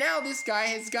 And now this guy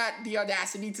has got the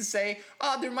audacity to say,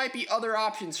 there might be other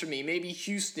options for me. Maybe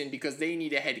Houston, because they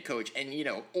need a head coach. And,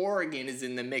 Oregon is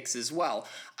in the mix as well.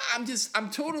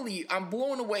 I'm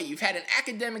blown away. You've had an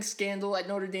academic scandal at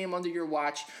Notre Dame under your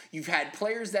watch. You've had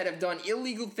players that have done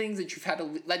illegal things that you've had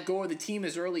to let go of the team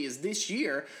as early as this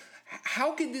year.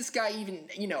 How could this guy even,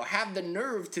 have the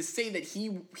nerve to say that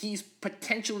he's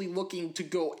potentially looking to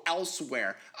go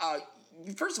elsewhere?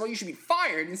 First of all, you should be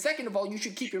fired, and second of all, you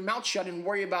should keep your mouth shut and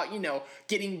worry about,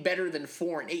 getting better than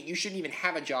 4-8. You shouldn't even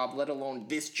have a job, let alone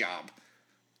this job.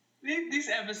 These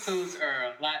episodes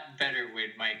are a lot better with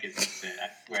Mike, as you said. I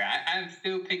swear. I'm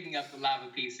still picking up the lava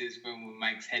pieces from when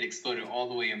Mike's head exploded all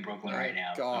the way in Brooklyn right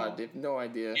now. God, I have no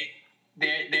idea.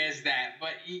 There's that. But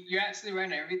you're absolutely right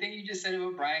on everything you just said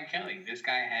about Brian Kelly. This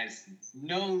guy has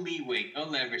no leeway, no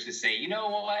leverage to say, you know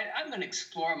what, I'm going to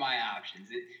explore my options.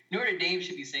 Notre Dame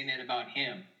should be saying that about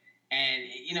him. And,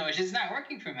 it's just not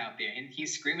working for him out there. And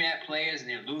he's screaming at players, and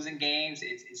they're losing games.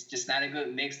 It's just not a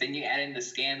good mix. Then you add in the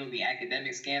scandal, the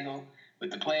academic scandal with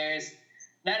the players.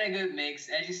 Not a good mix.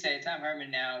 As you said, Tom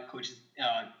Herman now coaches,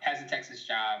 has a Texas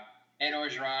job. Ed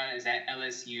Orgeron is at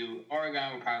LSU.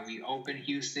 Oregon will probably be open.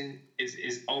 Houston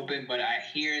is open, but I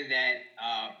hear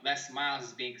that Les Miles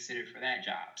is being considered for that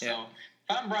job. Yeah. So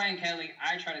if I'm Brian Kelly,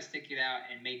 I try to stick it out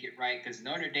and make it right, because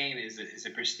Notre Dame is a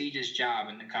prestigious job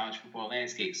in the college football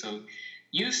landscape. So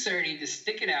you, sir, need to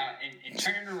stick it out and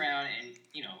turn it around and,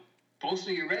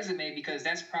 bolster your resume, because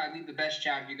that's probably the best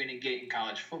job you're going to get in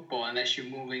college football unless you're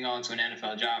moving on to an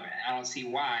NFL job. And I don't see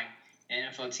why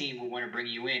an NFL team would want to bring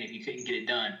you in if you couldn't get it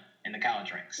done in the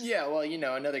college ranks. Yeah, well,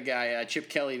 another guy, Chip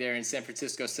Kelly there in San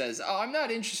Francisco says, I'm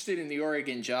not interested in the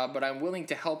Oregon job, but I'm willing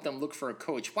to help them look for a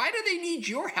coach. Why do they need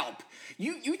your help?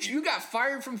 You got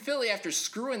fired from Philly after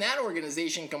screwing that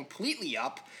organization completely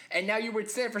up, and now you're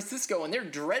with San Francisco, and they're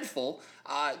dreadful.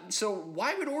 So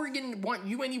why would Oregon want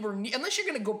you anywhere unless you're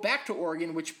going to go back to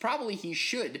Oregon, which probably he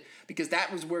should, because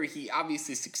that was where he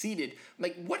obviously succeeded.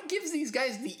 Like, what gives these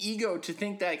guys the ego to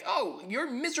think that, you're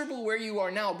miserable where you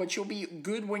are now, but you'll be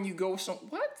good when you go? So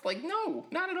what? Like, no,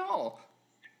 not at all.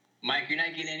 Mike, you're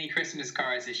not getting any Christmas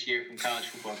cards this year from college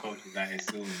football coaches, I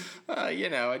assume.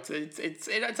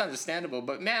 It's understandable,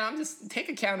 but man, I'm just take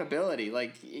accountability.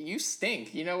 Like, you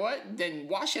stink. You know what? Then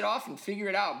wash it off and figure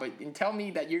it out. But and tell me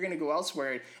that you're gonna go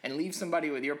elsewhere and leave somebody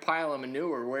with your pile of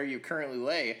manure where you currently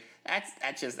lay.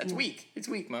 That's weak. It's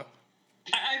weak, Mo.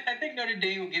 I think Notre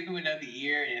Dame will give him another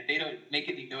year, and if they don't make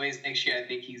any noise next year, I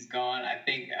think he's gone. I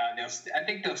think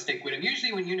they'll stick with him.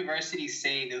 Usually, when universities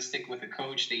say they'll stick with a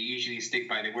coach, they usually stick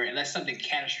by their word, unless something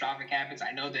catastrophic happens.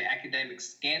 I know the academic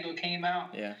scandal came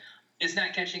out. Yeah, it's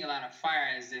not catching a lot of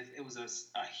fire as if it was a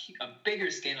bigger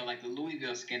scandal like the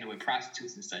Louisville scandal with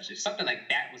prostitutes and such. If something like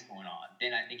that was going on,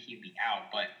 then I think he'd be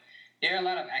out. But there are a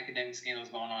lot of academic scandals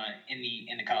going on in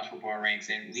the college football ranks,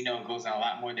 and we know it goes on a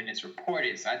lot more than it's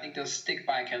reported. So I think they'll stick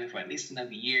by Kelly for at least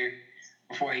another year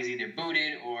before he's either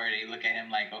booted or they look at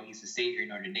him like, oh, he's the savior in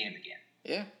Notre Dame again.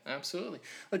 Yeah, absolutely.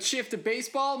 Let's shift to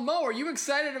baseball. Mo, are you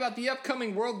excited about the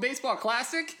upcoming World Baseball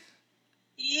Classic?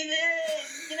 Yeah,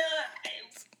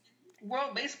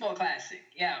 World Baseball Classic.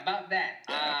 Yeah, about that.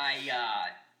 Yeah. I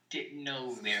didn't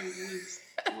know there was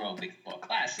World Baseball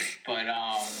Classic, but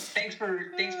thanks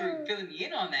for filling me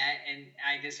in on that. And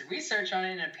I did some research on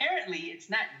it, and apparently it's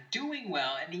not doing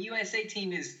well. And the USA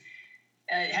team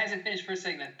hasn't finished first,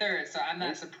 second, and third. So I'm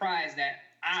not surprised that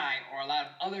I or a lot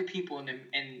of other people in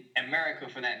America,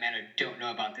 for that matter, don't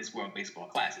know about this World Baseball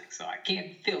Classic. So I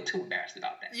can't feel too embarrassed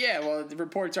about that. Yeah, well, the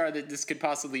reports are that this could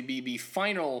possibly be the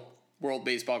final World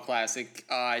Baseball Classic.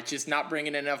 It's just not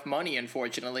bringing enough money,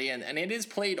 unfortunately, and it is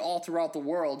played all throughout the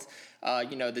world.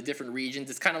 The different regions.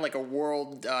 It's kind of like a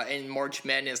world in March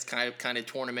Madness kind of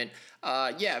tournament.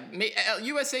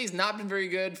 USA's not been very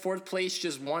good. Fourth place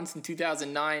just once in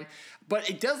 2009, but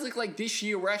it does look like this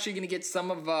year we're actually going to get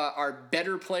some of our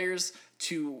better players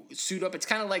to suit up. It's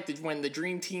kind of like when the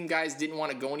Dream Team guys didn't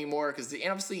want to go anymore, because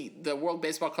obviously the World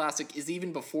Baseball Classic is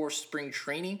even before spring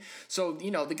training. So,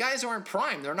 the guys aren't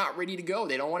prime. They're not ready to go.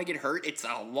 They don't want to get hurt. It's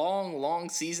a long, long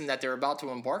season that they're about to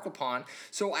embark upon.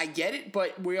 So I get it,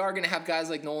 but we are going to have guys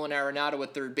like Nolan Arenado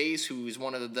at third base, who's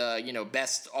one of the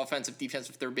best offensive,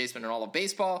 defensive third basemen in all of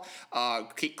baseball.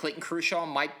 Clayton Kershaw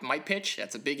might pitch.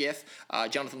 That's a big if.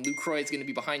 Jonathan Lucroy is going to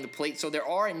be behind the plate. So there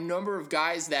are a number of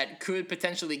guys that could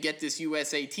potentially get this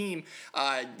USA team,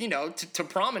 to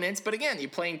prominence. But again, you're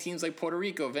playing teams like Puerto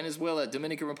Rico, Venezuela,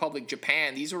 Dominican Republic,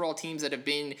 Japan. These are all teams that have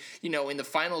been, in the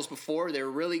finals before. They're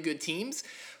really good teams.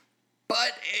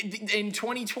 But in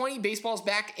 2020, baseball's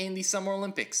back in the Summer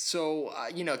Olympics. So,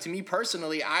 to me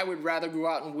personally, I would rather go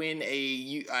out and win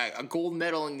a gold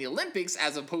medal in the Olympics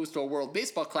as opposed to a World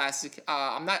Baseball Classic.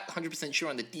 I'm not 100% sure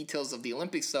on the details of the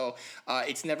Olympics, so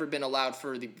it's never been allowed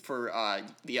for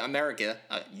the America,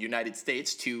 United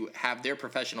States, to have their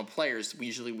professional players.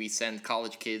 Usually we send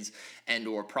college kids and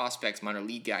or prospects, minor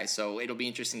league guys. So it'll be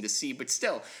interesting to see. But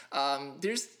still,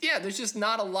 there's just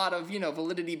not a lot of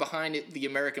validity behind it. The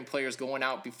American players going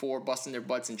out before busting their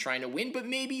butts and trying to win. But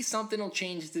maybe something will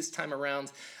change this time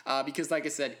around because, like I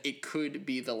said, it could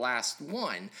be the last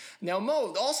one. Now,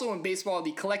 Mo, also in baseball,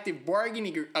 the collective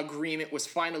bargaining agreement was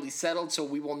finally settled, so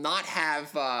we will not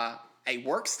have a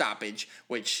work stoppage,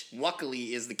 which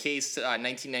luckily is the case.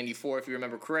 1994, if you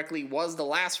remember correctly, was the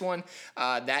last one.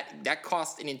 That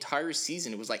cost an entire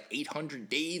season. It was like 800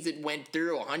 days it went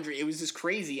through, 100. It was just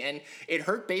crazy, and it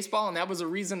hurt baseball, and that was the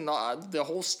reason the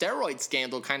whole steroid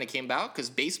scandal kind of came about,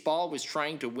 because baseball was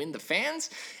trying to win the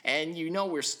fans, and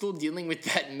we're still dealing with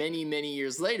that many, many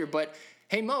years later. But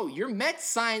hey, Mo, your Mets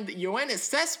signed Yoenis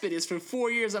Cespedes for 4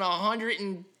 years and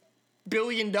 $100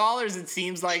 billion, it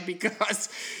seems like, because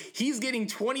he's getting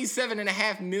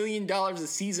 $27.5 million a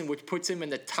season, which puts him in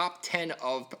the top 10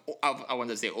 of I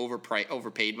wanted to say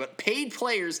overpaid, but paid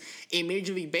players in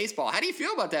Major League Baseball. How do you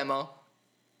feel about that, Mo?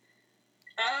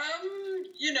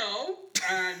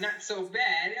 Not so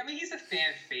bad. I mean, he's a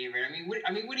fan favorite. What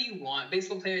do you want?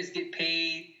 Baseball players get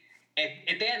paid.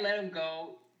 If they had let him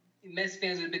go, Mets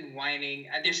fans would have been whining.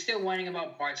 They're still whining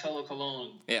about Bartolo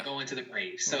Colon going to the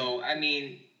Braves. So,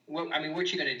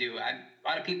 what you gonna do? A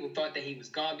lot of people thought that he was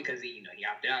gone because he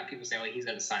opted out. People say, he's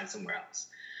gonna sign somewhere else.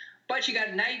 But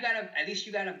at least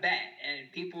you got a bat. And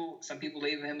some people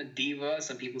label him a diva.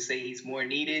 Some people say he's more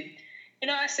needed.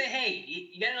 I say, hey,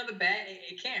 you got another bat.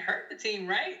 It can't hurt the team,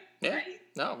 right? Yeah. Right?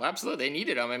 No, absolutely. They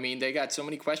needed him. They got so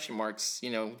many question marks.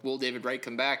 Will David Wright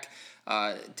come back?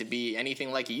 to be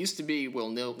anything like it used to be. Will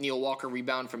Neil Walker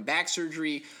rebound from back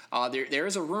surgery? There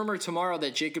is a rumor tomorrow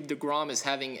that Jacob deGrom is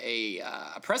having a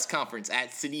press conference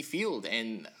at Citi Field,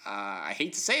 and I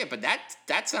hate to say it, but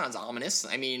that sounds ominous.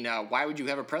 I mean, why would you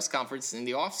have a press conference in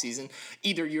the offseason?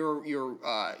 Either you're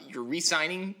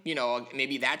re-signing,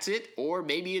 maybe that's it, or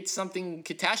maybe it's something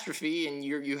catastrophe and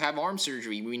you have arm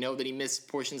surgery. We know that he missed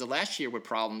portions of last year with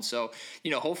problems, so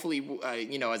hopefully,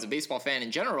 as a baseball fan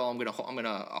in general, I'm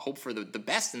gonna hope for the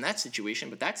best in that situation,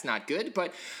 but that's not good.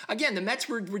 But again, the Mets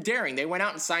were daring. They went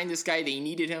out and signed this guy. They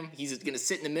needed him. He's going to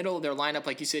sit in the middle of their lineup.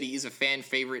 Like you said, he is a fan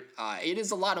favorite. It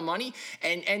is a lot of money.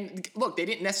 And look, they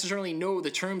didn't necessarily know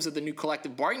the terms of the new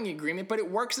collective bargaining agreement, but it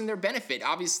works in their benefit.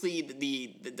 Obviously,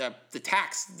 the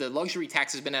tax, the luxury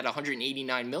tax, has been at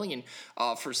 $189 million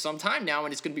for some time now,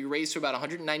 and it's going to be raised to about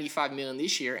 $195 million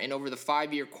this year. And over the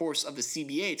 5-year course of the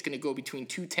CBA, it's going to go between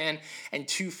 $210 and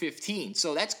 $215.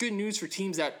 So that's good news for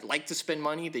teams that like to spend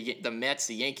money. The Mets,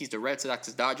 the Yankees, the Red Sox,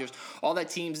 the Dodgers, all that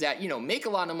teams that make a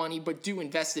lot of money but do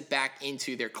invest it back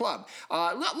into their club.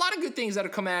 A lot of good things that are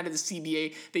coming out of the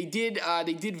CBA. They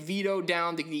did veto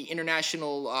down the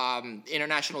international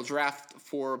draft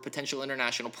for potential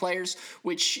international players,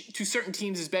 which to certain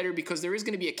teams is better because there is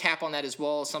going to be a cap on that as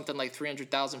well, something like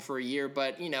 $300,000 for a year.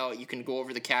 But you can go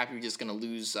over the cap, you're just going to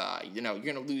lose. You're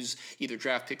going to lose either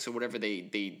draft picks or whatever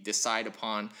they decide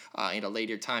upon in a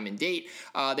later time and date.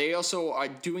 They also are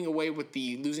doing away with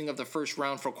the losing of the first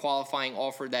round for qualifying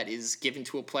offer that is given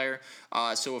to a player.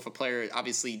 So if a player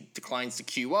obviously declines the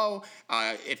QO,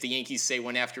 if the Yankees say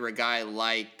went after a guy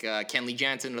like Kenley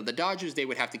Jansen or the Dodgers, they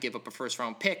would have to give up a first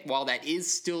round pick. While that is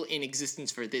still in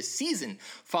existence for this season,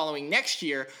 following next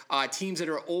year, teams that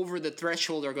are over the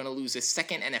threshold are going to lose a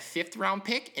second and a fifth round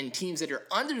pick, and teams that are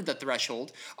under the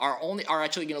threshold are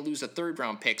actually going to lose a third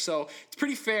round pick. So it's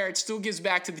pretty fair. It still gives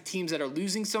back to the teams that are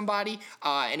losing somebody,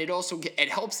 and it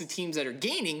helps the teams that are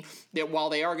gaining, that while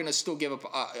they are going to still give up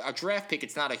a draft pick,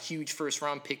 it's not a huge first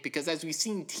round pick, because as we've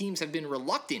seen, teams have been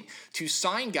reluctant to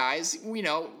sign guys,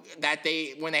 that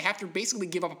when they have to basically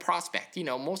give up a prospect.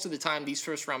 Most of the time these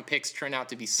first round picks turn out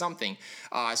to be something.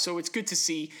 So it's good to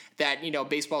see that,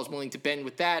 baseball is willing to bend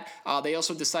with that. They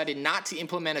also decided not to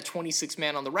implement a 26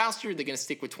 man on the roster. They're going to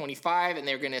stick with 25, and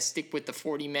they're going to stick with the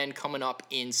 40 men coming up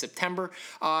in September.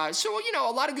 So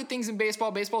a lot of good things in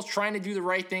baseball. Baseball's trying to do the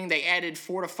right thing. They added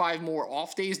 4 to 5 more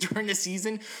off days during the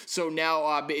season. So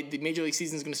now the Major League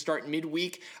season is going to start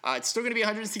midweek. It's still going to be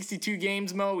 162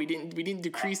 games, Mo. We didn't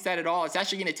decrease that at all. It's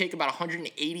actually going to take about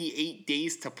 188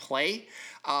 days to play.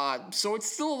 So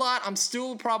it's still a lot. I'm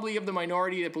still probably of the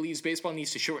minority that believes baseball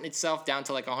needs to shorten itself down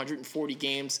to like 140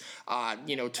 games. I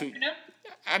would do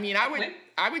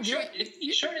it.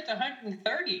 You shorten it to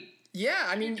 130. Yeah,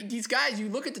 I mean, these guys, you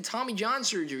look at the Tommy John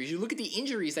surgeries, you look at the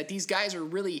injuries that these guys are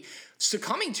really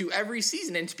succumbing to every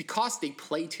season, and it's because they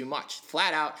play too much.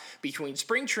 Flat out, between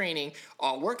spring training,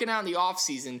 working out in the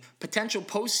offseason, potential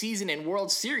postseason and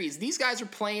World Series, these guys are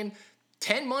playing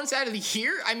 10 months out of the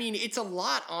year. I mean, it's a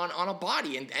lot on a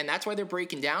body, and that's why they're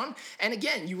breaking down. And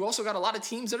again, you also got a lot of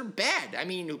teams that are bad. I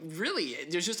mean, really,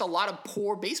 there's just a lot of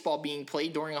poor baseball being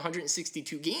played during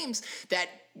 162 games that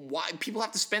why people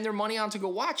have to spend their money on to go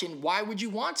watch, and why would you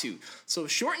want to? So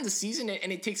shorten the season,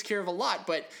 and it takes care of a lot,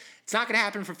 but it's not going to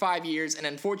happen for 5 years, and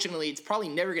unfortunately, it's probably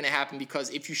never going to happen, because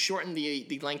if you shorten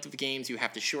the length of the games, you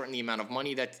have to shorten the amount of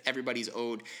money that everybody's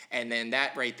owed, and then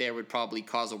that right there would probably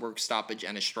cause a work stoppage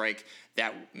and a strike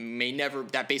that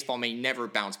baseball may never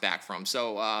bounce back from.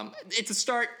 So it's a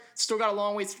start. Still got a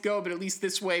long ways to go, but at least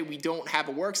this way we don't have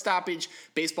a work stoppage.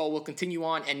 Baseball will continue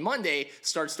on, and Monday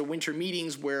starts the winter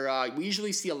meetings, where we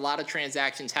usually see a lot of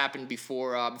transactions happen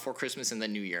before Christmas and the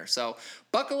New Year. So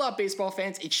buckle up, baseball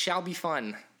fans. It shall be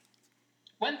fun.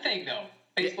 One thing, though,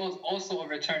 baseball is also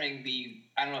returning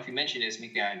I don't know if you mentioned this,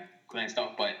 maybe I glanced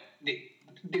off, but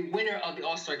the winner of the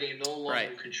All-Star game no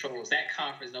longer controls, that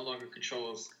conference no longer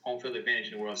controls home field advantage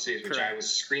in the World Series, which I was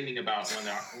screaming about on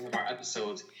one of our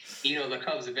episodes. The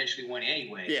Cubs eventually won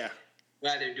anyway. Yeah.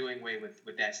 Rather doing away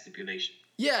with that stipulation.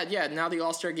 Yeah. Now the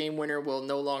All-Star Game winner will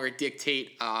no longer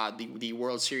dictate the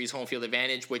World Series home field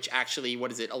advantage, which actually,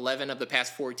 11 of the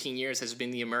past 14 years has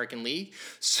been the American League.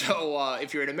 So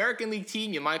if you're an American League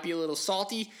team, you might be a little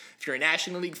salty. If you're a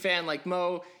National League fan like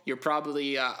Mo, you're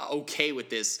probably okay with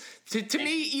this. To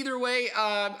me, either way,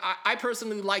 I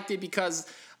personally liked it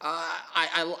because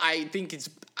I think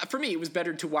for me, it was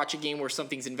better to watch a game where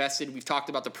something's invested. We've talked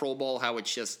about the Pro Bowl, how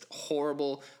it's just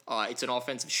horrible. It's an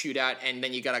offensive shootout, and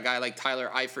then you got a guy like Tyler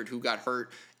Eifert who got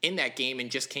hurt in that game and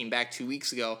just came back 2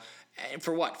 weeks ago. And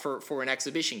for what? For an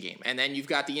exhibition game. And then you've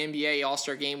got the NBA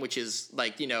All-Star Game, which is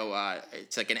like,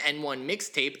 it's like an N1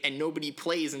 mixtape, and nobody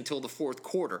plays until the fourth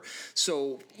quarter.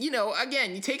 So,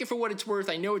 again, you take it for what it's worth.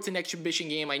 I know it's an exhibition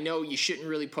game. I know you shouldn't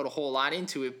really put a whole lot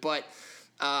into it, but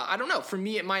I don't know. For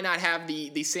me, it might not have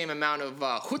the same amount of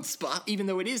chutzpah, even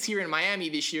though it is here in Miami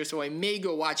this year, so I may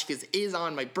go watch because it is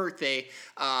on my birthday.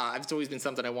 It's always been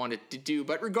something I wanted to do.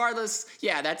 But regardless,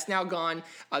 yeah, that's now gone.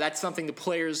 That's something the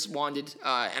players wanted,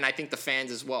 and I think the fans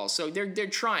as well. So they're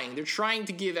trying. They're trying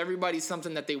to give everybody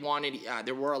something that they wanted.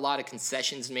 There were a lot of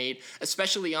concessions made,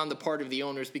 especially on the part of the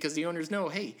owners, because the owners know,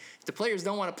 hey, if the players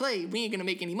don't want to play, we ain't going to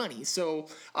make any money. So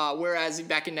whereas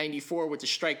back in 94 with the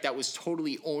strike, that was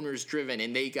totally owners-driven,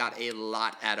 and they got a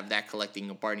lot out of that collecting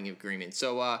and bargaining agreement.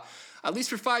 So at least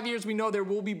for 5 years, we know there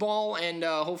will be ball, and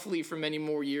hopefully for many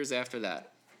more years after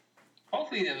that.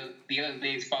 Hopefully the other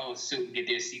leagues follow suit and get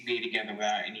their CBA together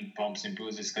without any bumps and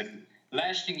bruises. Because the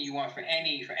last thing you want for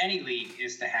any league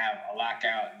is to have a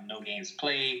lockout and no games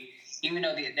played. Even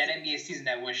though that NBA season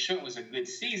that was short was a good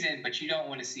season, but you don't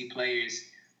want to see players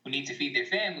who need to feed their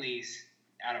families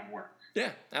out of work.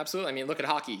 Yeah, absolutely. I mean, look at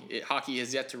hockey. Hockey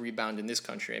has yet to rebound in this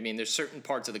country. I mean, there's certain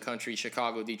parts of the country,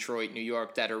 Chicago, Detroit, New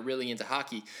York, that are really into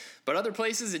hockey. But other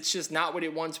places, it's just not what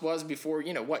it once was before,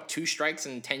 2 strikes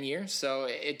in 10 years. So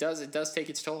it does take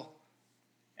its toll.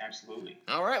 Absolutely.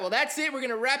 All right, well, that's it. We're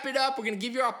going to wrap it up. We're going to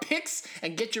give you our picks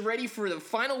and get you ready for the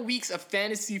final weeks of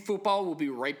fantasy football. We'll be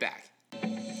right back.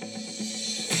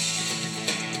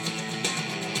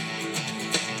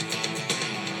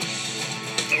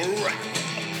 All right.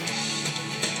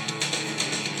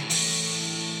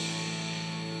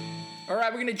 All right,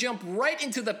 we're going to jump right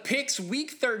into the picks.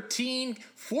 Week 13,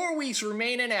 4 weeks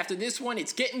remaining. After this one,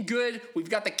 it's getting good. We've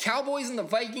got the Cowboys and the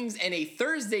Vikings and a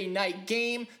Thursday night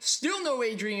game. Still no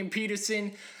Adrian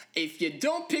Peterson. If you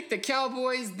don't pick the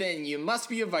Cowboys, then you must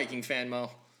be a Viking fan,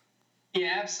 Mo.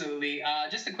 Yeah, absolutely.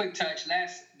 Just a quick touch.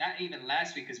 Not even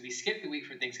last week, because we skipped the week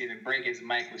for Thanksgiving break as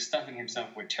Mike was stuffing himself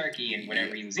with turkey and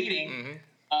whatever he was eating.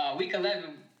 Mm-hmm. Week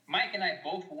 11, Mike and I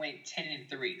both went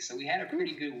 10-3, so we had a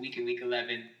pretty good week in Week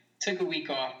 11. Took a week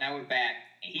off. Now we're back.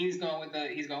 He's going with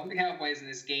the Cowboys in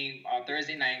this game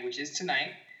Thursday night, which is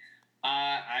tonight.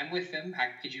 I'm with him. How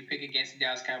could you pick against the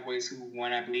Dallas Cowboys, who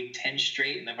won, I believe, 10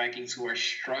 straight, and the Vikings, who are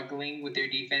struggling with their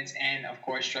defense and, of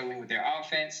course, struggling with their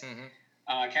offense?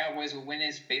 Mm-hmm. Cowboys will win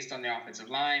this based on their offensive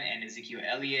line and Ezekiel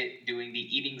Elliott doing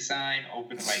the eating sign,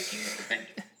 open Vikings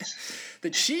defenders. The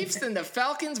Chiefs and the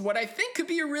Falcons, what I think could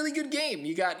be a really good game.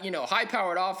 You got,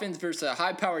 high-powered offense versus a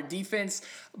high-powered defense.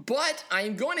 But I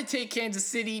am going to take Kansas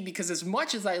City because as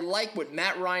much as I like what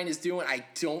Matt Ryan is doing, I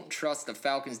don't trust the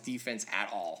Falcons' defense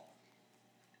at all.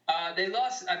 They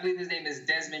lost, I believe his name is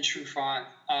Desmond Trufant,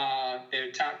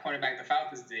 their top cornerback, the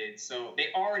Falcons did. So they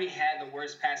already had the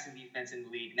worst passing defense in the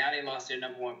league. Now they lost their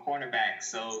number one cornerback,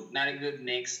 so not a good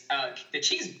mix. The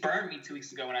Chiefs burned me 2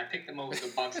 weeks ago when I picked them over the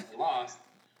Bucs and lost.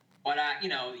 But,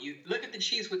 you look at the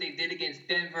Chiefs, what they did against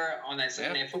Denver on that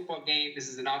Sunday Night Football game. This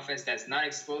is an offense that's not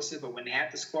explosive, but when they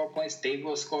have to score points, they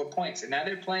will score points. And now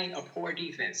they're playing a poor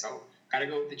defense, so got to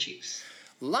go with the Chiefs.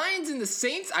 Lions and the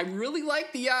Saints, I really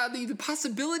like the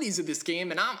possibilities of this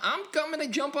game, and I'm going to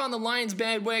jump on the Lions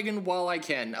bandwagon while I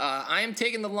can. I am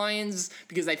taking the Lions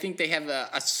because I think they have a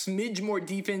smidge more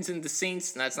defense than the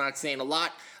Saints, and that's not saying a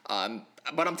lot.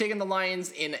 But I'm taking the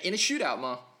Lions in a shootout,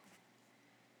 Mo.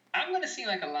 I'm going to seem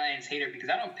like a Lions hater because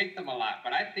I don't pick them a lot,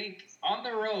 but I think on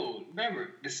the road,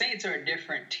 remember, the Saints are a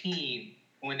different team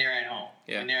when they're at home,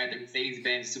 when they're at the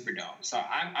Mercedes-Benz Superdome. So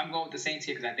I'm going with the Saints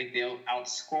here because I think they'll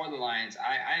outscore the Lions.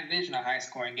 I envision a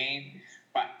high-scoring game,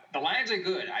 but the Lions are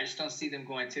good. I just don't see them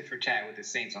going tit for tat with the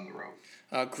Saints on the road.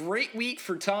 A great week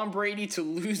for Tom Brady to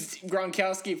lose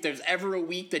Gronkowski. If there's ever a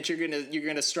week that you're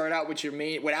gonna start out with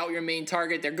without your main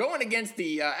target, they're going against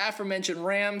the aforementioned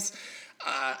Rams.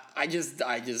 I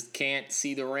just can't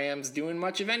see the Rams doing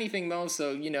much of anything, though.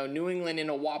 So, New England in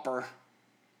a whopper.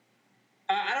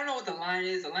 I don't know what the line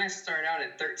is. The line started out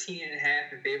at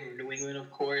 13.5 in favor of New England,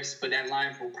 of course, but that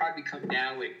line will probably come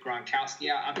down with Gronkowski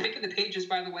out. I'm picking the Patriots,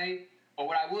 by the way, but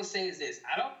what I will say is this.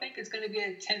 I don't think it's going to be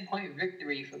a 10-point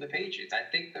victory for the Patriots. I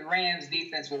think the Rams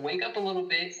defense will wake up a little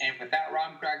bit, and without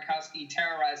Rob Gronkowski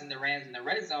terrorizing the Rams in the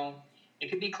red zone, it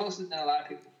could be closer than a lot of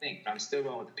people think, but I'm still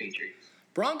going with the Patriots.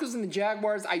 Broncos and the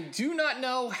Jaguars, I do not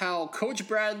know how Coach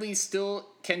Bradley still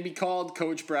can be called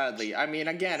Coach Bradley. I mean,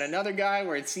 again, another guy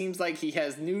where it seems like he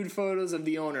has nude photos of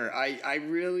the owner.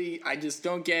 I just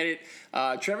don't get it.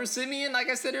 Trevor Siemian, like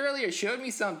I said earlier, showed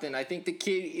me something. I think the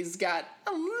kid has got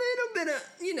a little bit of,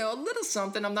 a little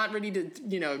something. I'm not ready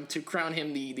to crown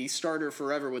him the starter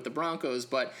forever with the Broncos,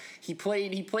 but he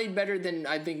played better than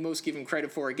I think most give him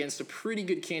credit for against a pretty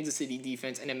good Kansas City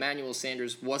defense, and Emmanuel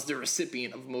Sanders was the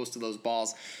recipient of most of those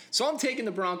balls. So I'm taking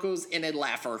the Broncos in a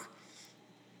laugher.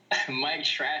 Mike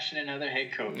trashing another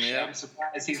head coach. Yep. I'm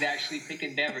surprised he's actually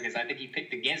picking Denver because I think he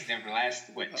picked against Denver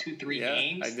last, 2-3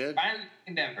 games? I did. Finally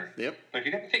picking Denver. Yep. But if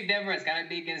you're going to pick Denver, it's got to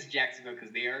be against Jacksonville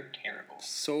because they are terrible.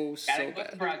 So Gotta go bad.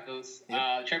 with the Broncos.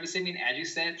 Yep. Trevor Siemian, as you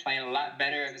said, playing a lot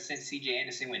better ever since C.J.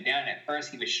 Anderson went down. At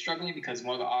first, he was struggling because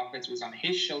more of the offense was on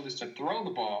his shoulders to throw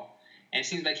the ball. And it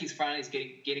seems like he's finally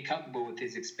getting comfortable with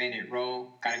his expanded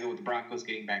role. Got to go with the Broncos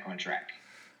getting back on track.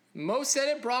 Mo said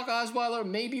it, Brock Osweiler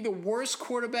may be the worst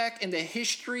quarterback in the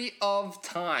history of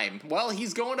time. Well,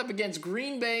 he's going up against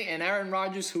Green Bay and Aaron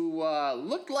Rodgers, who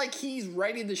looked like he's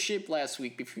righted the ship last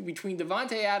week. Between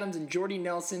Devontae Adams and Jordy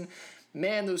Nelson,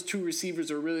 man, those two receivers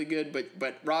are really good,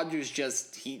 but Rodgers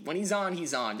when he's on,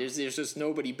 he's on. There's just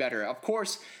nobody better. Of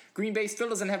course, Green Bay still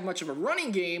doesn't have much of a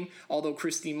running game, although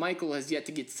Christine Michael has yet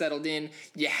to get settled in.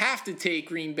 You have to take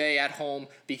Green Bay at home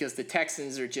because the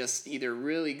Texans are just either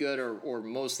really good or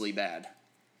mostly bad.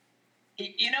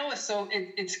 You know,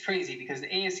 it's crazy because the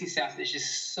AFC South is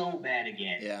just so bad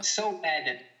again. Yeah. So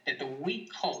bad that the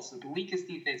weak Colts, the weakest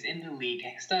defense in the league,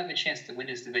 still have a chance to win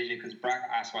this division because Brock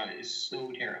Osweiler is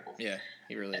so terrible. Yeah,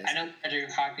 he really is. I know Andrew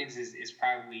Hopkins is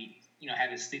probably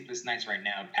having sleepless nights right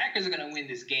now. Packers are going to win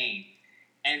this game.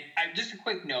 And just a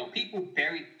quick note, people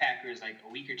buried the Packers like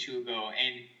a week or two ago,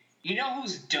 and you know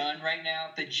who's done right now?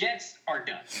 The Jets are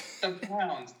done. The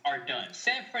Browns are done.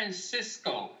 San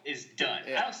Francisco is done.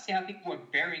 Yeah. I don't see how people are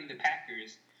burying the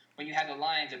Packers when you have the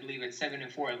Lions, I believe, at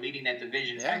 7-4 leading that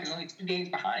division. The Packers are only 2 games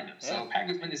behind them. So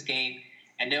Packers win this game,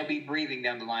 and they'll be breathing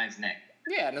down the Lions' neck.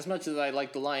 Yeah, and as much as I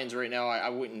like the Lions right now, I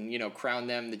wouldn't, crown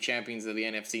them the champions of the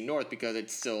NFC North because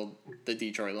it's still the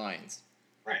Detroit Lions.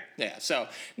 Right. Yeah, so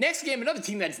next game, another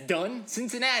team that's done,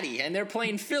 Cincinnati, and they're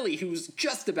playing Philly, who's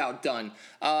just about done.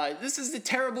 This is a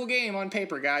terrible game on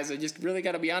paper, guys. I just really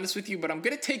got to be honest with you, but I'm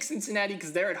going to take Cincinnati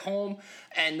because they're at home,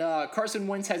 and Carson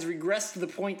Wentz has regressed to the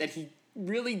point that he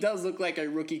really does look like a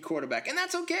rookie quarterback, and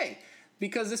that's okay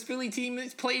because this Philly team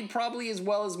has played probably as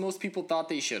well as most people thought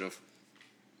they should have.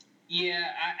 Yeah,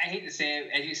 I hate to say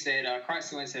it. As you said,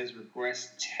 Carson Wentz has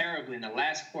regressed terribly. In the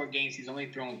last 4 games, he's only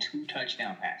thrown 2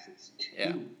 touchdown passes. 2.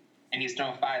 Yeah. And he's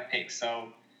thrown 5 picks.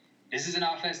 So this is an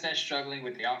offense that's struggling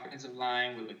with the offensive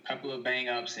line, with a couple of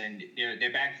bang-ups, and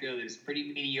their backfield is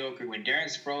pretty mediocre. When Darren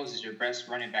Sproles is your best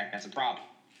running back, that's a problem,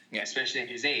 especially at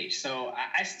his age. So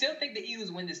I still think the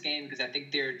Eagles win this game because I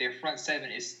think their front seven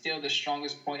is still the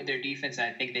strongest point of their defense,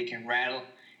 and I think they can rattle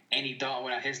Andy Dalton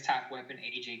without his top weapon,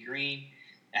 A.J. Green.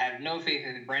 I have no faith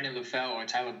in Brandon LaFell or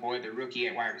Tyler Boyd, the rookie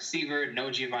at wide receiver. No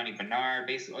Giovanni Bernard.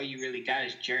 Basically, all you really got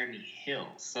is Jeremy Hill.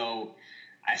 So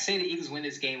I say the Eagles win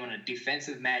this game on a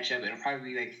defensive matchup. It'll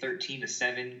probably be like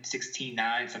 13-7,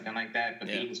 16-9, something like that. But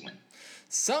the Eagles win.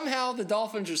 Somehow the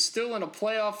Dolphins are still in a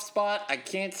playoff spot. I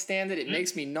can't stand it. It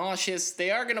makes me nauseous. They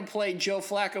are going to play Joe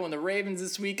Flacco and the Ravens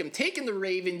this week. I'm taking the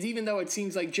Ravens, even though it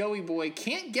seems like Joey Boy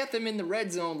can't get them in the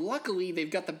red zone. Luckily,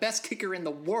 they've got the best kicker in the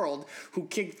world who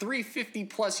kicked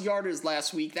 350-plus yarders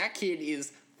last week. That kid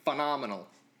is phenomenal.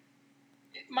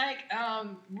 Mike,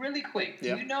 really quick,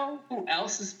 do you know who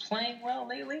else is playing well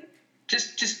lately?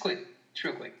 Just quick. Just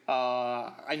real quick.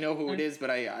 I know who it is, but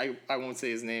I won't say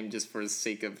his name just for the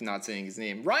sake of not saying his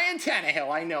name. Ryan Tannehill.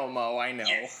 I know, Mo. I know.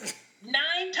 Yes. 9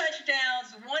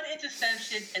 touchdowns, 1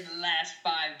 interception in the last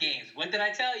 5 games. What did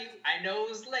I tell you? I know it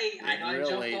was late. I know I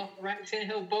jumped off the Ryan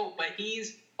Tannehill boat, but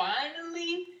he's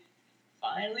finally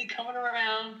coming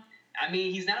around. I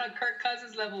mean, he's not on Kirk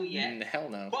Cousins level yet. Hell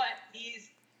no. But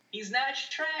he's not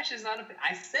trash.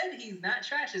 I said he's not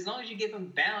trash as long as you give him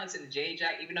balance in the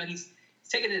J-Jack, even though he's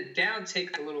taking a down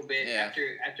tick a little bit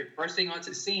after bursting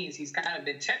onto the scenes. He's kind of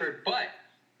been tempered, but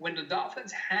when the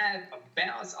Dolphins have a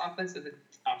balanced offensive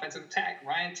attack,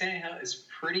 Ryan Tannehill is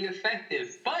pretty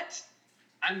effective. But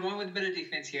I'm going with a bit of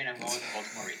defense here, and I'm going with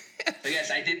Baltimore Ravens. So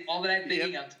yes, I did all that I'm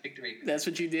digging up to pick the Ravens. That's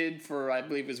what you did for, I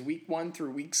believe, it was week 1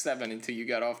 through week 7 until you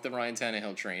got off the Ryan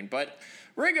Tannehill train. But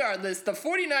regardless, the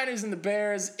 49ers and the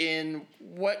Bears in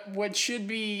what should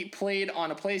be played on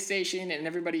a PlayStation, and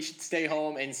everybody should stay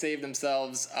home and save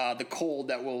themselves the cold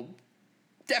that will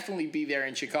definitely be there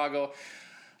in Chicago.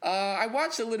 I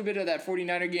watched a little bit of that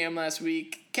 49er game last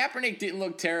week. Kaepernick didn't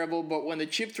look terrible, but when the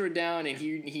chips were down and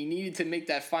he needed to make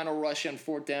that final rush on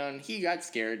fourth down, he got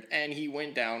scared and he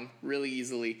went down really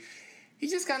easily.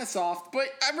 He's just kind of soft, but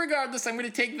regardless, I'm going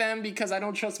to take them because I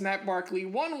don't trust Matt Barkley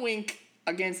one wink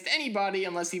against anybody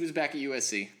unless he was back at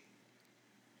USC.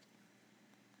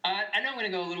 I know I'm going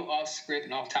to go a little off script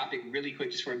and off topic really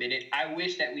quick just for a minute. I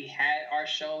wish that we had our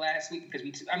show last week because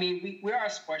we are a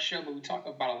sports show, but we talk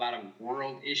about a lot of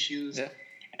world issues. Yeah.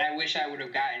 And I wish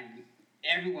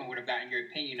everyone would have gotten your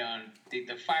opinion on the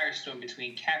firestorm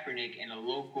between Kaepernick and a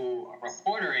local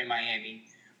reporter in Miami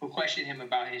who questioned him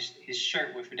about his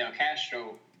shirt with Fidel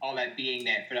Castro, all that being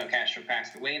that Fidel Castro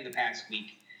passed away in the past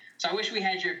week. So I wish we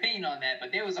had your opinion on that,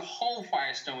 but there was a whole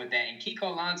firestorm with that. And Kiko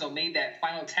Alonso made that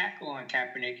final tackle on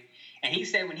Kaepernick, and he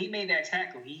said when he made that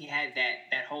tackle, he had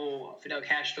that whole Fidel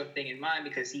Castro thing in mind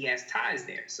because he has ties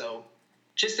there. So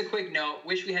just a quick note,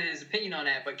 wish we had his opinion on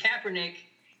that. But Kaepernick,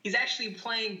 he's actually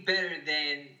playing better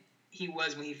than he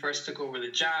was when he first took over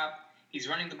the job. He's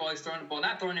running the ball, he's throwing the ball,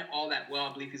 not throwing it all that well.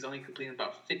 I believe he's only completing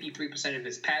about 53% of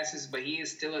his passes, but he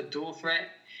is still a dual threat.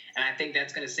 And I think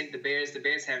that's going to sink the Bears. The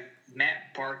Bears have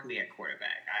Matt Barkley at quarterback.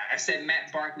 I said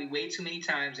Matt Barkley way too many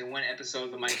times in one episode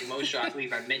of the Mike and Mo Show. I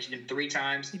believe I've mentioned him 3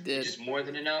 times, which is more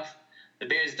than enough. The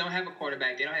Bears don't have a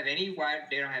quarterback. They don't have any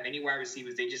wide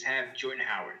receivers. They just have Jordan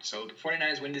Howard. So the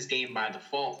 49ers win this game by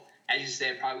default. As you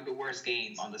said, probably the worst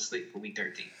game on the slate for Week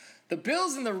 13. The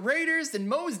Bills and the Raiders, and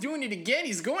Mo is doing it again.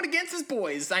 He's going against his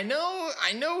boys. I know.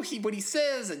 What he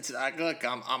says. It's like, look,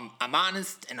 I'm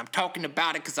honest, and I'm talking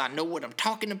about it because I know what I'm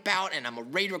talking about, and I'm a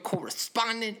Raider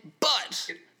correspondent.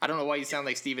 But I don't know why you sound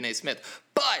like Stephen A. Smith.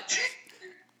 But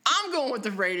I'm going with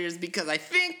the Raiders because I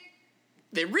think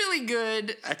they're really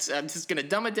good. I'm just going to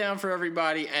dumb it down for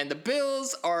everybody. And the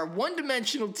Bills are a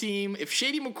one-dimensional team. If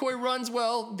Shady McCoy runs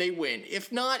well, they win.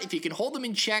 If not, if you can hold them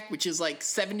in check, which is like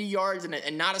 70 yards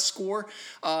and not a score,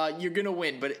 you're going to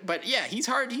win. But yeah, he's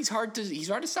hard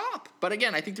to stop. But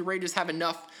again, I think the Raiders have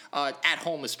enough at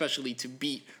home, especially to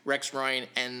beat Rex Ryan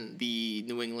and the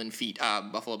New England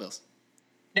Buffalo Bills.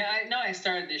 Now, I know I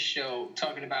started this show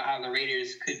talking about how the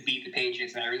Raiders could beat the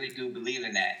Patriots, and I really do believe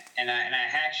in that. And I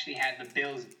actually had the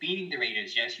Bills beating the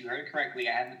Raiders. Yes, you heard correctly.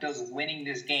 I had the Bills winning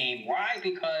this game. Why?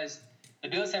 Because the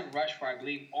Bills have rushed for, I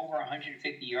believe, over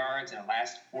 150 yards in the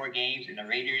last 4 games, and the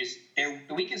Raiders,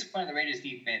 the weakest point of the Raiders'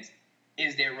 defense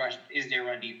is their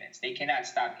run defense. They cannot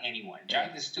stop anyone.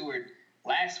 Jonathan Stewart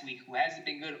last week, who hasn't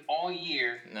been good all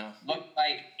year, looked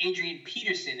like Adrian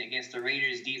Peterson against the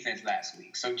Raiders' defense last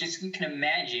week. So just you can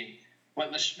imagine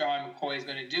what LaShawn McCoy is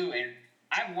going to do. And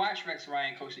I've watched Rex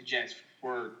Ryan coach the Jets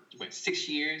for, 6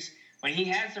 years. When he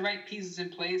has the right pieces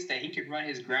in place that he can run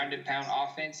his ground and pound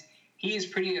offense, he is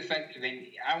pretty effective. And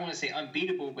I don't want to say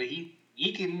unbeatable, but he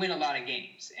can win a lot of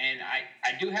games. And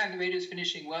I do have the Raiders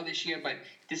finishing well this year, but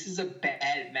this is a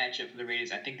bad matchup for the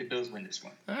Raiders. I think the Bills win this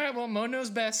one. All right, well, Mo knows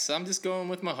best, so I'm just going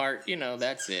with my heart.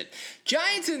 That's it.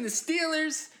 Giants and the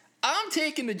Steelers. I'm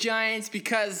taking the Giants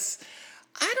because,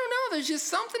 I don't know, there's just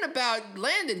something about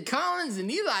Landon Collins and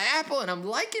Eli Apple, and I'm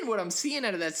liking what I'm seeing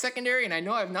out of that secondary, and I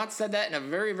know I've not said that in a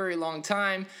very, very long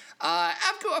time.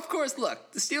 Of course,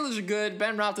 look, the Steelers are good.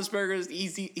 Ben Roethlisberger,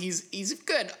 he's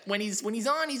good. When he's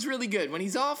on, he's really good. When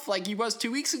he's off, like he was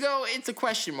 2 weeks ago, it's a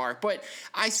question mark. But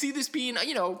I see this being,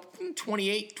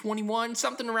 28, 21,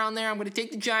 something around there. I'm going to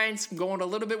take the Giants. I'm going a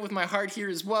little bit with my heart here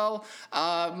as well.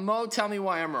 Mo, tell me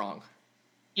why I'm wrong.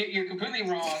 You're completely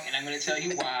wrong, and I'm going to tell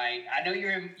you why. I know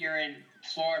you're in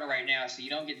Florida right now, so you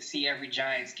don't get to see every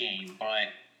Giants game, but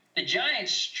the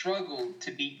Giants struggled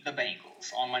to beat the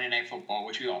Bengals on Monday Night Football,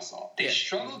 which we all saw. They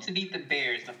struggled to beat the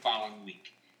Bears the following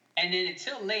week. And then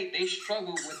until late, they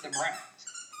struggled with the Browns.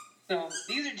 So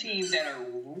these are teams that are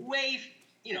way,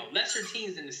 lesser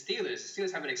teams than the Steelers. The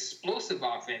Steelers have an explosive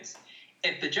offense.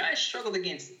 If the Giants struggled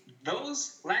against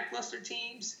those lackluster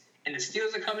teams and the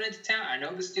Steelers are coming into town, I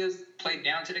know the Steelers played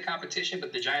down to the competition,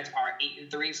 but the Giants are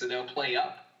 8-3, so they'll play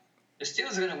up. The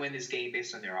Steelers are going to win this game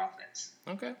based on their offense.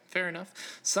 Okay, fair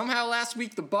enough. Somehow last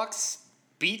week the Bucs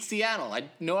beat Seattle. I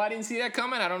didn't see that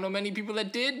coming. I don't know many people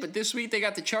that did, but this week they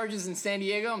got the Chargers in San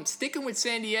Diego. I'm sticking with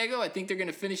San Diego. I think they're going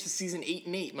to finish the season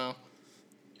 8-8, Mo.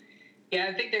 Yeah,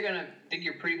 I think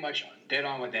you're pretty much dead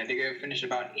on with that. They're going to finish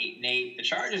about 8-8. The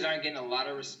Chargers aren't getting a lot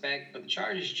of respect, but the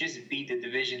Chargers just beat the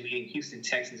division-leading Houston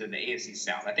Texans of the AFC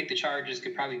South. I think the Chargers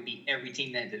could probably beat every team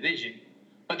in that division.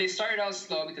 But they started out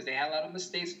slow because they had a lot of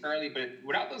mistakes early. But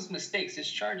without those mistakes, this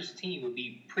Chargers team would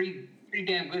be pretty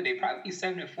damn good. They'd probably be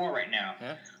 7-4 right now.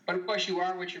 Yeah. But of course, you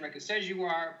are what your record says you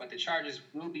are. But the Chargers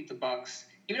will beat the Bucs.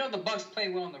 Even though the Bucs play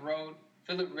well on the road,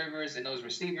 Phillip Rivers and those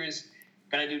receivers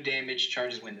gonna do damage.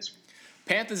 Chargers win this one.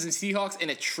 Panthers and Seahawks in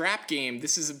a trap game.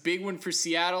 This is a big one for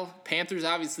Seattle. Panthers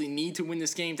obviously need to win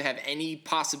this game to have any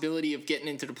possibility of getting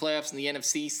into the playoffs in the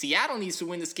NFC. Seattle needs to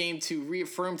win this game to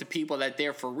reaffirm to people that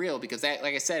they're for real because, that,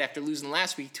 like I said, after losing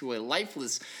last week to a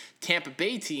lifeless Tampa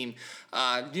Bay team,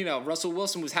 Russell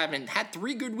Wilson had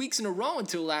 3 good weeks in a row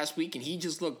until last week, and he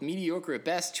just looked mediocre at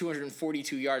best,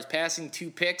 242 yards passing,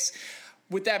 2 picks.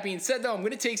 With that being said, though, I'm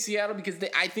going to take Seattle because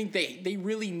I think they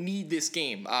really need this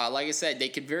game. Like I said, they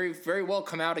could very, very well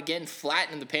come out again flat,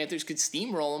 and the Panthers could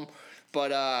steamroll them.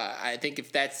 But I think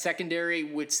if that secondary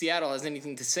with Seattle has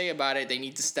anything to say about it, they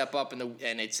need to step up, and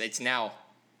it's now.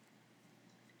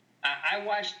 I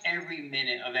watched every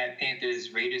minute of that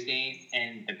Panthers-Raiders game,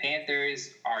 and the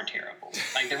Panthers are terrible.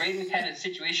 Like, the Raiders had a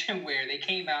situation where they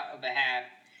came out of the half.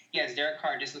 Yes, Derek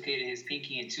Carr dislocated his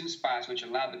pinky in 2 spots, which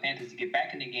allowed the Panthers to get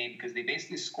back in the game because they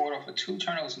basically scored off of 2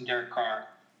 turnovers from Derek Carr.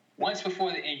 Once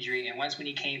before the injury, and once when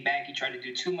he came back, he tried to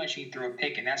do too much and he threw a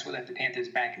pick, and that's what left the Panthers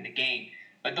back in the game.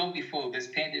 But don't be fooled. This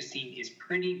Panthers team is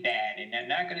pretty bad, and they're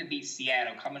not going to beat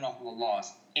Seattle coming off of a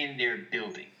loss in their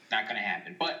building. Not going to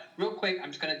happen. But real quick,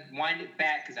 I'm just going to wind it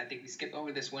back because I think we skipped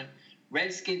over this one.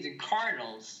 Redskins and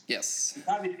Cardinals. Yes. We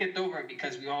probably skipped over it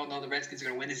because we all know the Redskins are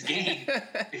going to win this game.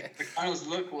 The Cardinals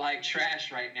look like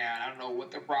trash right now. And I don't know what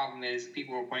the problem is.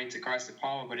 People are pointing to Carson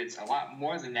Palmer, but it's a lot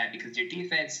more than that because their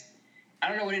defense, I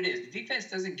don't know what it is. The defense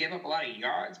doesn't give up a lot of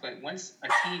yards, but once a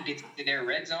team gets into their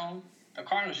red zone, the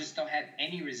Cardinals just don't have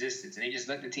any resistance, and they just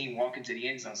let the team walk into the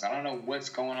end zone. So I don't know what's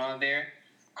going on there.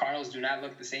 Cardinals do not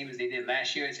look the same as they did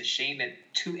last year. It's a shame that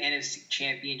 2 NFC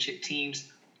championship teams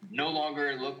no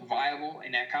longer look viable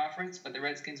in that conference, but the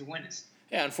Redskins win this.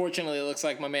 Yeah, unfortunately, it looks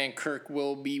like my man Kirk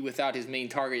will be without his main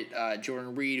target,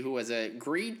 Jordan Reed, who has a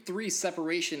grade 3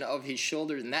 separation of his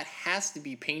shoulder, and that has to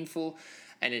be painful.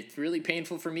 And it's really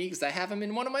painful for me because I have him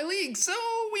in one of my leagues. So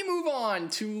we move on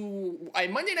to a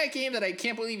Monday night game that I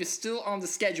can't believe is still on the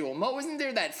schedule. Mo, isn't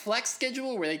there that flex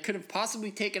schedule where they could have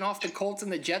possibly taken off the Colts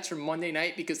and the Jets from Monday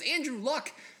night because Andrew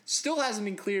Luck still hasn't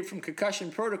been cleared from concussion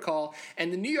protocol,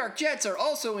 and the New York Jets are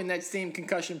also in that same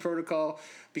concussion protocol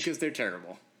because they're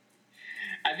terrible.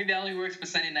 I think that only works for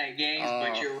Sunday night games,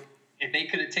 but if they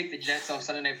could have taken the Jets off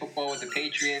Sunday Night Football with the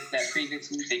Patriots that previous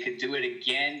week, they could do it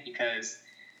again because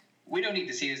we don't need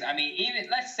to see this. I mean, even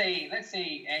let's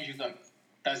say Andrew Luck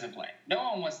doesn't play. No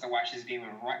one wants to watch this game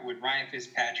with Ryan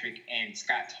Fitzpatrick and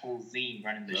Scott Tolzien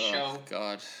running the show. Oh,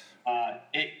 God.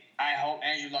 I hope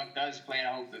Andrew Luck does play, and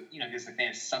I hope that gives the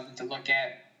fans something to look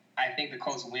at. I think the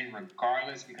Colts win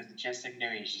regardless because the Jets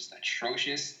secondary is just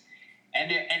atrocious.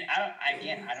 And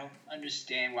I don't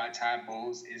understand why Todd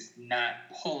Bowles is not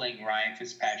pulling Ryan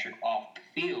Fitzpatrick off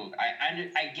the field.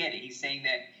 I get it. He's saying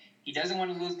that he doesn't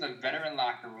want to lose the veteran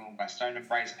locker room by starting to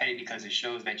Bryce Petty because it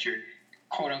shows that you're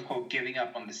quote unquote giving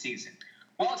up on the season.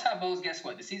 Well, Todd Bowles, guess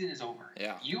what? The season is over.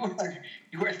 Yeah. You are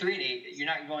 3-8. You're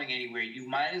not going anywhere. You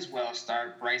might as well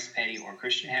start Bryce Petty or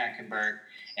Christian Hackenberg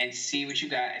and see what you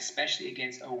got, especially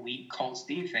against a weak Colts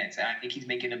defense. And I think he's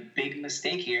making a big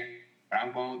mistake here, but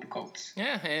I'm going with the Colts.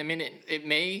 Yeah, I mean, it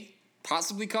may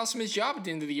possibly cost him his job at the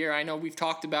end of the year. I know we've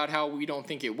talked about how we don't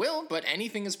think it will, but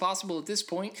anything is possible at this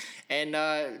point. And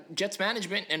Jets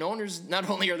management and owners, not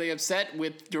only are they upset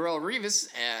with Darrelle Revis,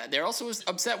 they're also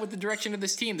upset with the direction of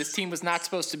this team. This team was not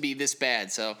supposed to be this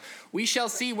bad. So we shall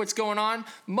see what's going on.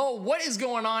 Mo, what is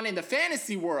going on in the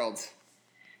fantasy world?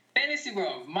 Fantasy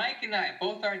world, Mike and I,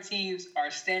 both our teams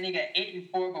are standing at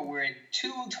 8-4, but we're in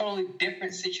 2 totally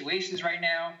different situations right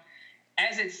now.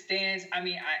 As it stands, I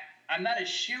mean, I'm not a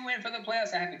shoe-in for the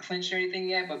playoffs. I haven't clinched or anything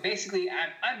yet, but basically,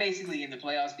 I'm basically in the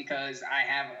playoffs because I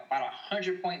have about a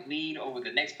 100-point lead over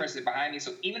the next person behind me.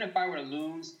 So even if I were to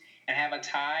lose and have a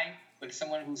tie with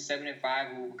someone who's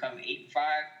 7-5 who will become 8-5,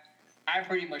 I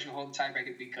pretty much will hold the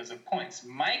tiebreaker because of points.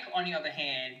 Mike, on the other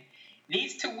hand,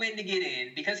 needs to win to get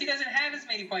in because he doesn't have as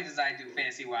many points as I do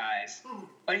fantasy-wise,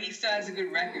 but he still has a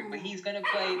good record. But he's going to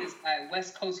play this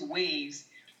West Coast Waves,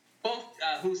 both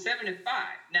who's 7-5.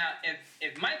 Now,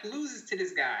 if Mike loses to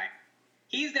this guy,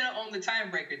 he's going to own the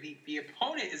tiebreaker. The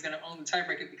opponent is going to own the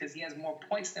tiebreaker because he has more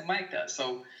points than Mike does.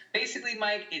 So basically,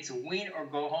 Mike, it's win or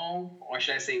go home, or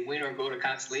should I say win or go to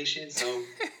consolation. So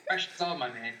pressure's on, my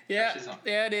man. Yeah,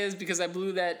 it is because I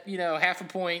blew that half a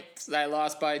point that I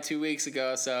lost by 2 weeks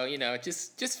ago. So it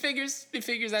just figures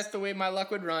that's the way my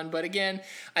luck would run. But again,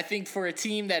 I think for a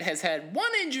team that has had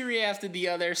one injury after the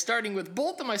other, starting with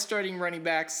both of my starting running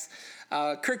backs.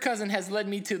 Kirk Cousins has led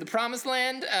me to the promised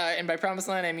land, and by promised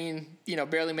land I mean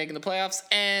barely making the playoffs.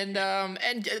 And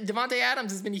Devontae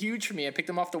Adams has been huge for me. I picked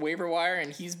him off the waiver wire,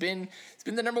 and he's been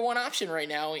the number 1 option right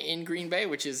now in Green Bay,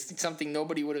 which is something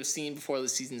nobody would have seen before the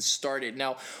season started.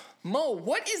 Now, Mo,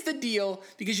 what is the deal?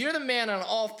 Because you're the man on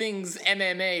all things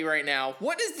MMA right now.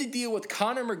 What is the deal with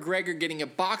Conor McGregor getting a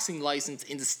boxing license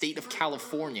in the state of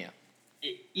California?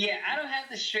 Yeah, I don't have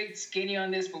the straight skinny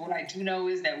on this, but what I do know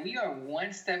is that we are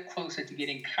one step closer to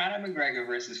getting Conor McGregor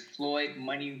versus Floyd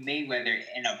Money Mayweather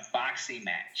in a boxing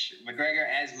match. McGregor,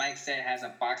 as Mike said, has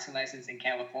a boxing license in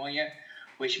California,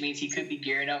 which means he could be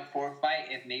gearing up for a fight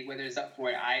if Mayweather is up for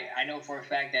it. I know for a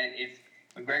fact that if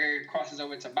McGregor crosses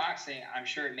over to boxing, I'm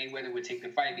sure Mayweather would take the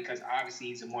fight because obviously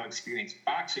he's a more experienced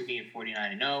boxer, being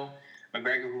 49-0.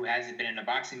 McGregor, who hasn't been in a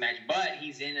boxing match, but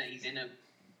he's in a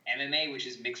MMA, which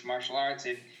is mixed martial arts,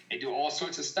 and they do all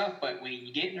sorts of stuff. But when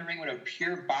you get in the ring with a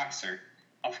pure boxer,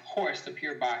 of course the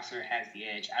pure boxer has the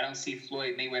edge. I don't see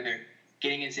Floyd Mayweather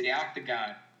getting into the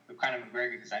octagon with Conor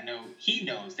McGregor because I know he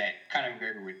knows that Conor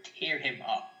McGregor would tear him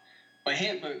up. But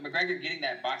McGregor getting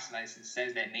that boxing license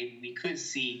says that maybe we could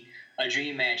see a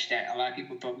dream match that a lot of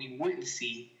people thought we wouldn't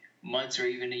see months or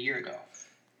even a year ago.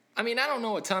 I mean, I don't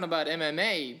know a ton about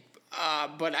MMA,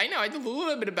 but I know I did a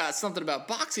little bit about something about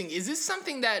boxing. Is this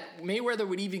something that Mayweather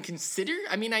would even consider?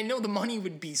 I mean, I know the money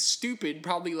would be stupid,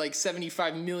 probably like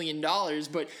 $75 million,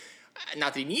 but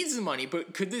not that he needs the money,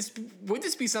 but would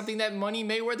this be something that Money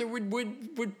Mayweather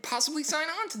would possibly sign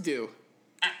on to do?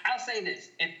 I'll say this.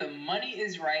 If the money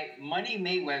is right, Money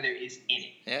Mayweather is in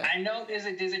it. Yeah. I know there's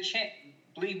a chance.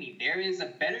 Believe me, there is a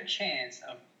better chance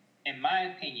of, in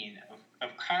my opinion, of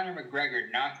Conor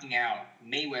McGregor knocking out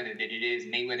Mayweather than it is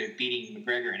Mayweather beating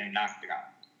McGregor in a knockdown.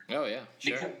 Oh, yeah,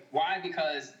 sure. Why?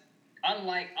 Because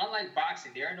unlike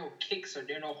boxing, there are no kicks or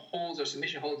there are no holds or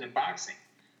submission holds in boxing.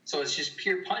 So it's just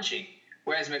pure punching.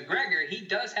 Whereas McGregor, he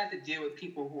does have to deal with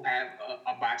people who have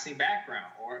a boxing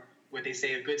background or what they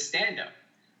say a good stand-up.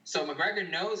 So McGregor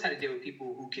knows how to deal with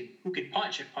people who can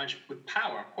punch and punch with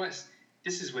power. Of course,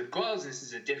 this is with gloves. This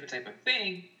is a different type of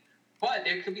thing. But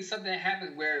there could be something that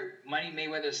happens where Money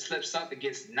Mayweather slips up and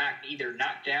gets either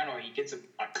knocked down or he gets a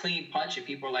clean punch and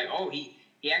people are like, oh, he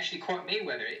actually caught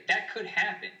Mayweather. That could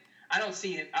happen. I don't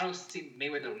see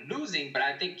Mayweather losing, but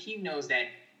I think he knows that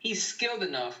he's skilled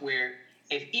enough where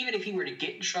even if he were to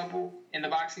get in trouble in the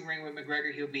boxing ring with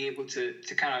McGregor, he'll be able to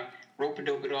kind of rope and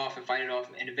dope it off and fight it off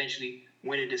and eventually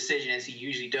win a decision as he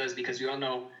usually does because we all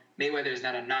know Mayweather is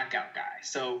not a knockout guy.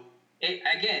 So,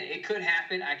 it could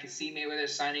happen. I could see Mayweather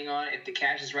signing on if the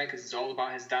cash is right because it's all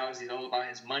about his dollars. He's all about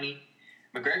his money.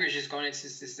 McGregor's just going into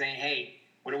saying, hey,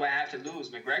 what do I have to lose?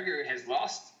 McGregor has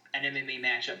lost an MMA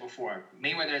matchup before.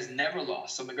 Mayweather has never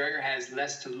lost. So McGregor has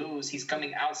less to lose. He's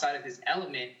coming outside of his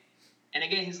element. And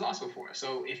again, he's lost before.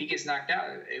 So if he gets knocked out,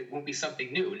 it won't be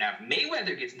something new. Now, if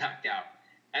Mayweather gets knocked out,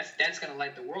 that's going to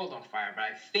light the world on fire. But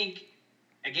I think,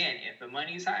 again, if the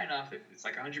money is high enough, if it's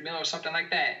like $100 million or something like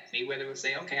that, Mayweather would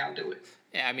say, okay, I'll do it.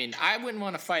 Yeah, I mean, I wouldn't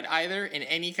want to fight either in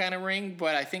any kind of ring,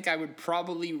 but I think I would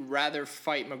probably rather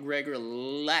fight McGregor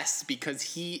less because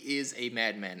he is a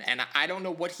madman, and I don't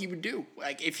know what he would do.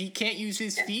 Like, if he can't use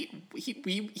his feet,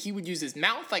 he would use his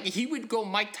mouth. Like, he would go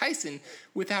Mike Tyson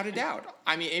without a doubt.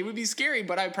 I mean, it would be scary,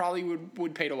 but I probably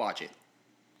would pay to watch it.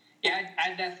 Yeah, I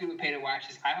definitely would pay to watch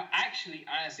this. I actually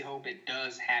honestly hope it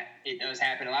does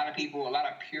happen. A lot of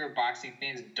pure boxing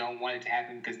fans don't want it to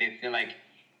happen because they feel like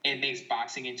it makes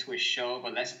boxing into a show.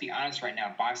 But let's be honest right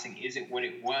now, boxing isn't what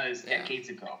it was decades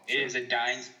ago. Sure. It is a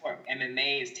dying sport.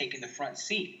 MMA is taking the front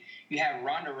seat. You have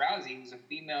Ronda Rousey, who's a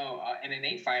female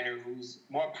MMA fighter who's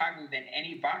more popular than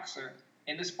any boxer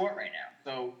in the sport right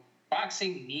now. So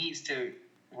boxing needs to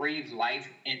breathe life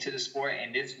into the sport,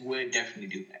 and this would definitely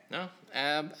do that. No,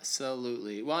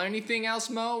 absolutely. Well, anything else,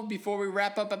 Mo, before we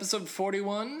wrap up episode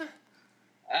 41?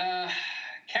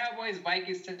 Cowboys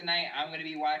Vikings tonight. I'm going to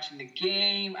be watching the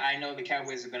game. I know the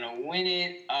Cowboys are going to win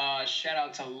it. Shout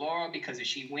out to Laura because if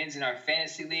she wins in our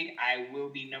fantasy league, I will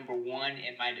be number one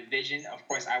in my division. Of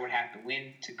course, I would have to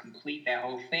win to complete that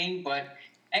whole thing,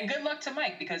 and good luck to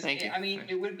Mike because,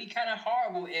 it would be kind of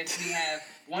horrible if we have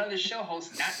one of the show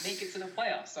hosts not make it to the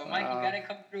playoffs. So, Mike, you got to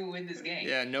come through and win this game.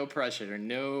 Yeah, no pressure.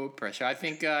 I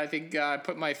think I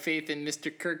put my faith in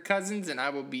Mr. Kirk Cousins, and I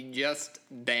will be just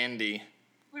dandy.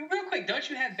 Real quick, don't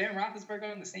you have Ben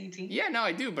Roethlisberger on the same team? Yeah, no,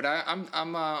 I do, but I'm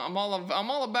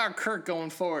all about Kirk going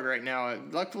forward right now.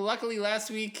 Luckily,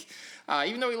 last week,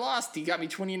 even though he lost, he got me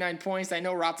 29 points. I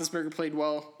know Roethlisberger played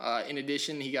well. In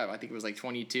addition, he got, I think it was like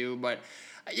 22, but.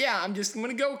 Yeah, I'm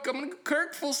gonna go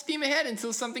Kirk full steam ahead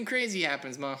until something crazy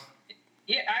happens, Mo.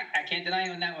 Yeah, I can't deny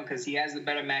him on that one because he has the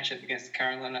better matchup against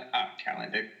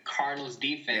the Cardinals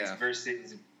defense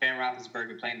versus Ben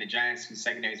Roethlisberger playing the Giants, whose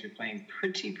secondaries are playing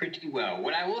pretty well.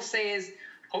 What I will say is,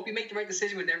 hope you make the right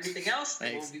decision with everything else.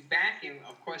 Thanks. We'll be back, and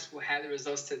of course, we'll have the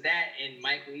results to that. And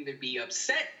Mike will either be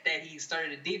upset that he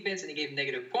started a defense and he gave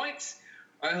negative points,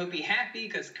 Or he'll be happy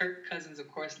because Kirk Cousins,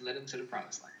 of course, led him to the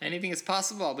promised land. Anything is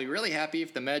possible. I'll be really happy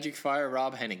if the Magic fire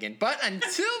Rob Hennigan. But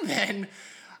until then,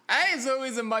 as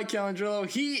always, I'm Mike Calandrillo.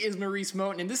 He is Maurice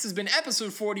Moten, and this has been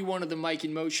episode 41 of the Mike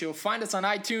and Mo Show. Find us on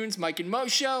iTunes, Mike and Mo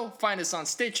Show. Find us on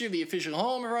Stitcher, the official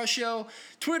home of our show.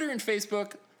 Twitter and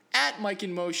Facebook, at Mike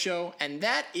and Mo Show. And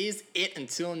that is it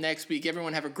until next week.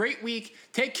 Everyone have a great week.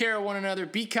 Take care of one another.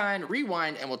 Be kind.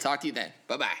 Rewind. And we'll talk to you then.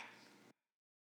 Bye-bye.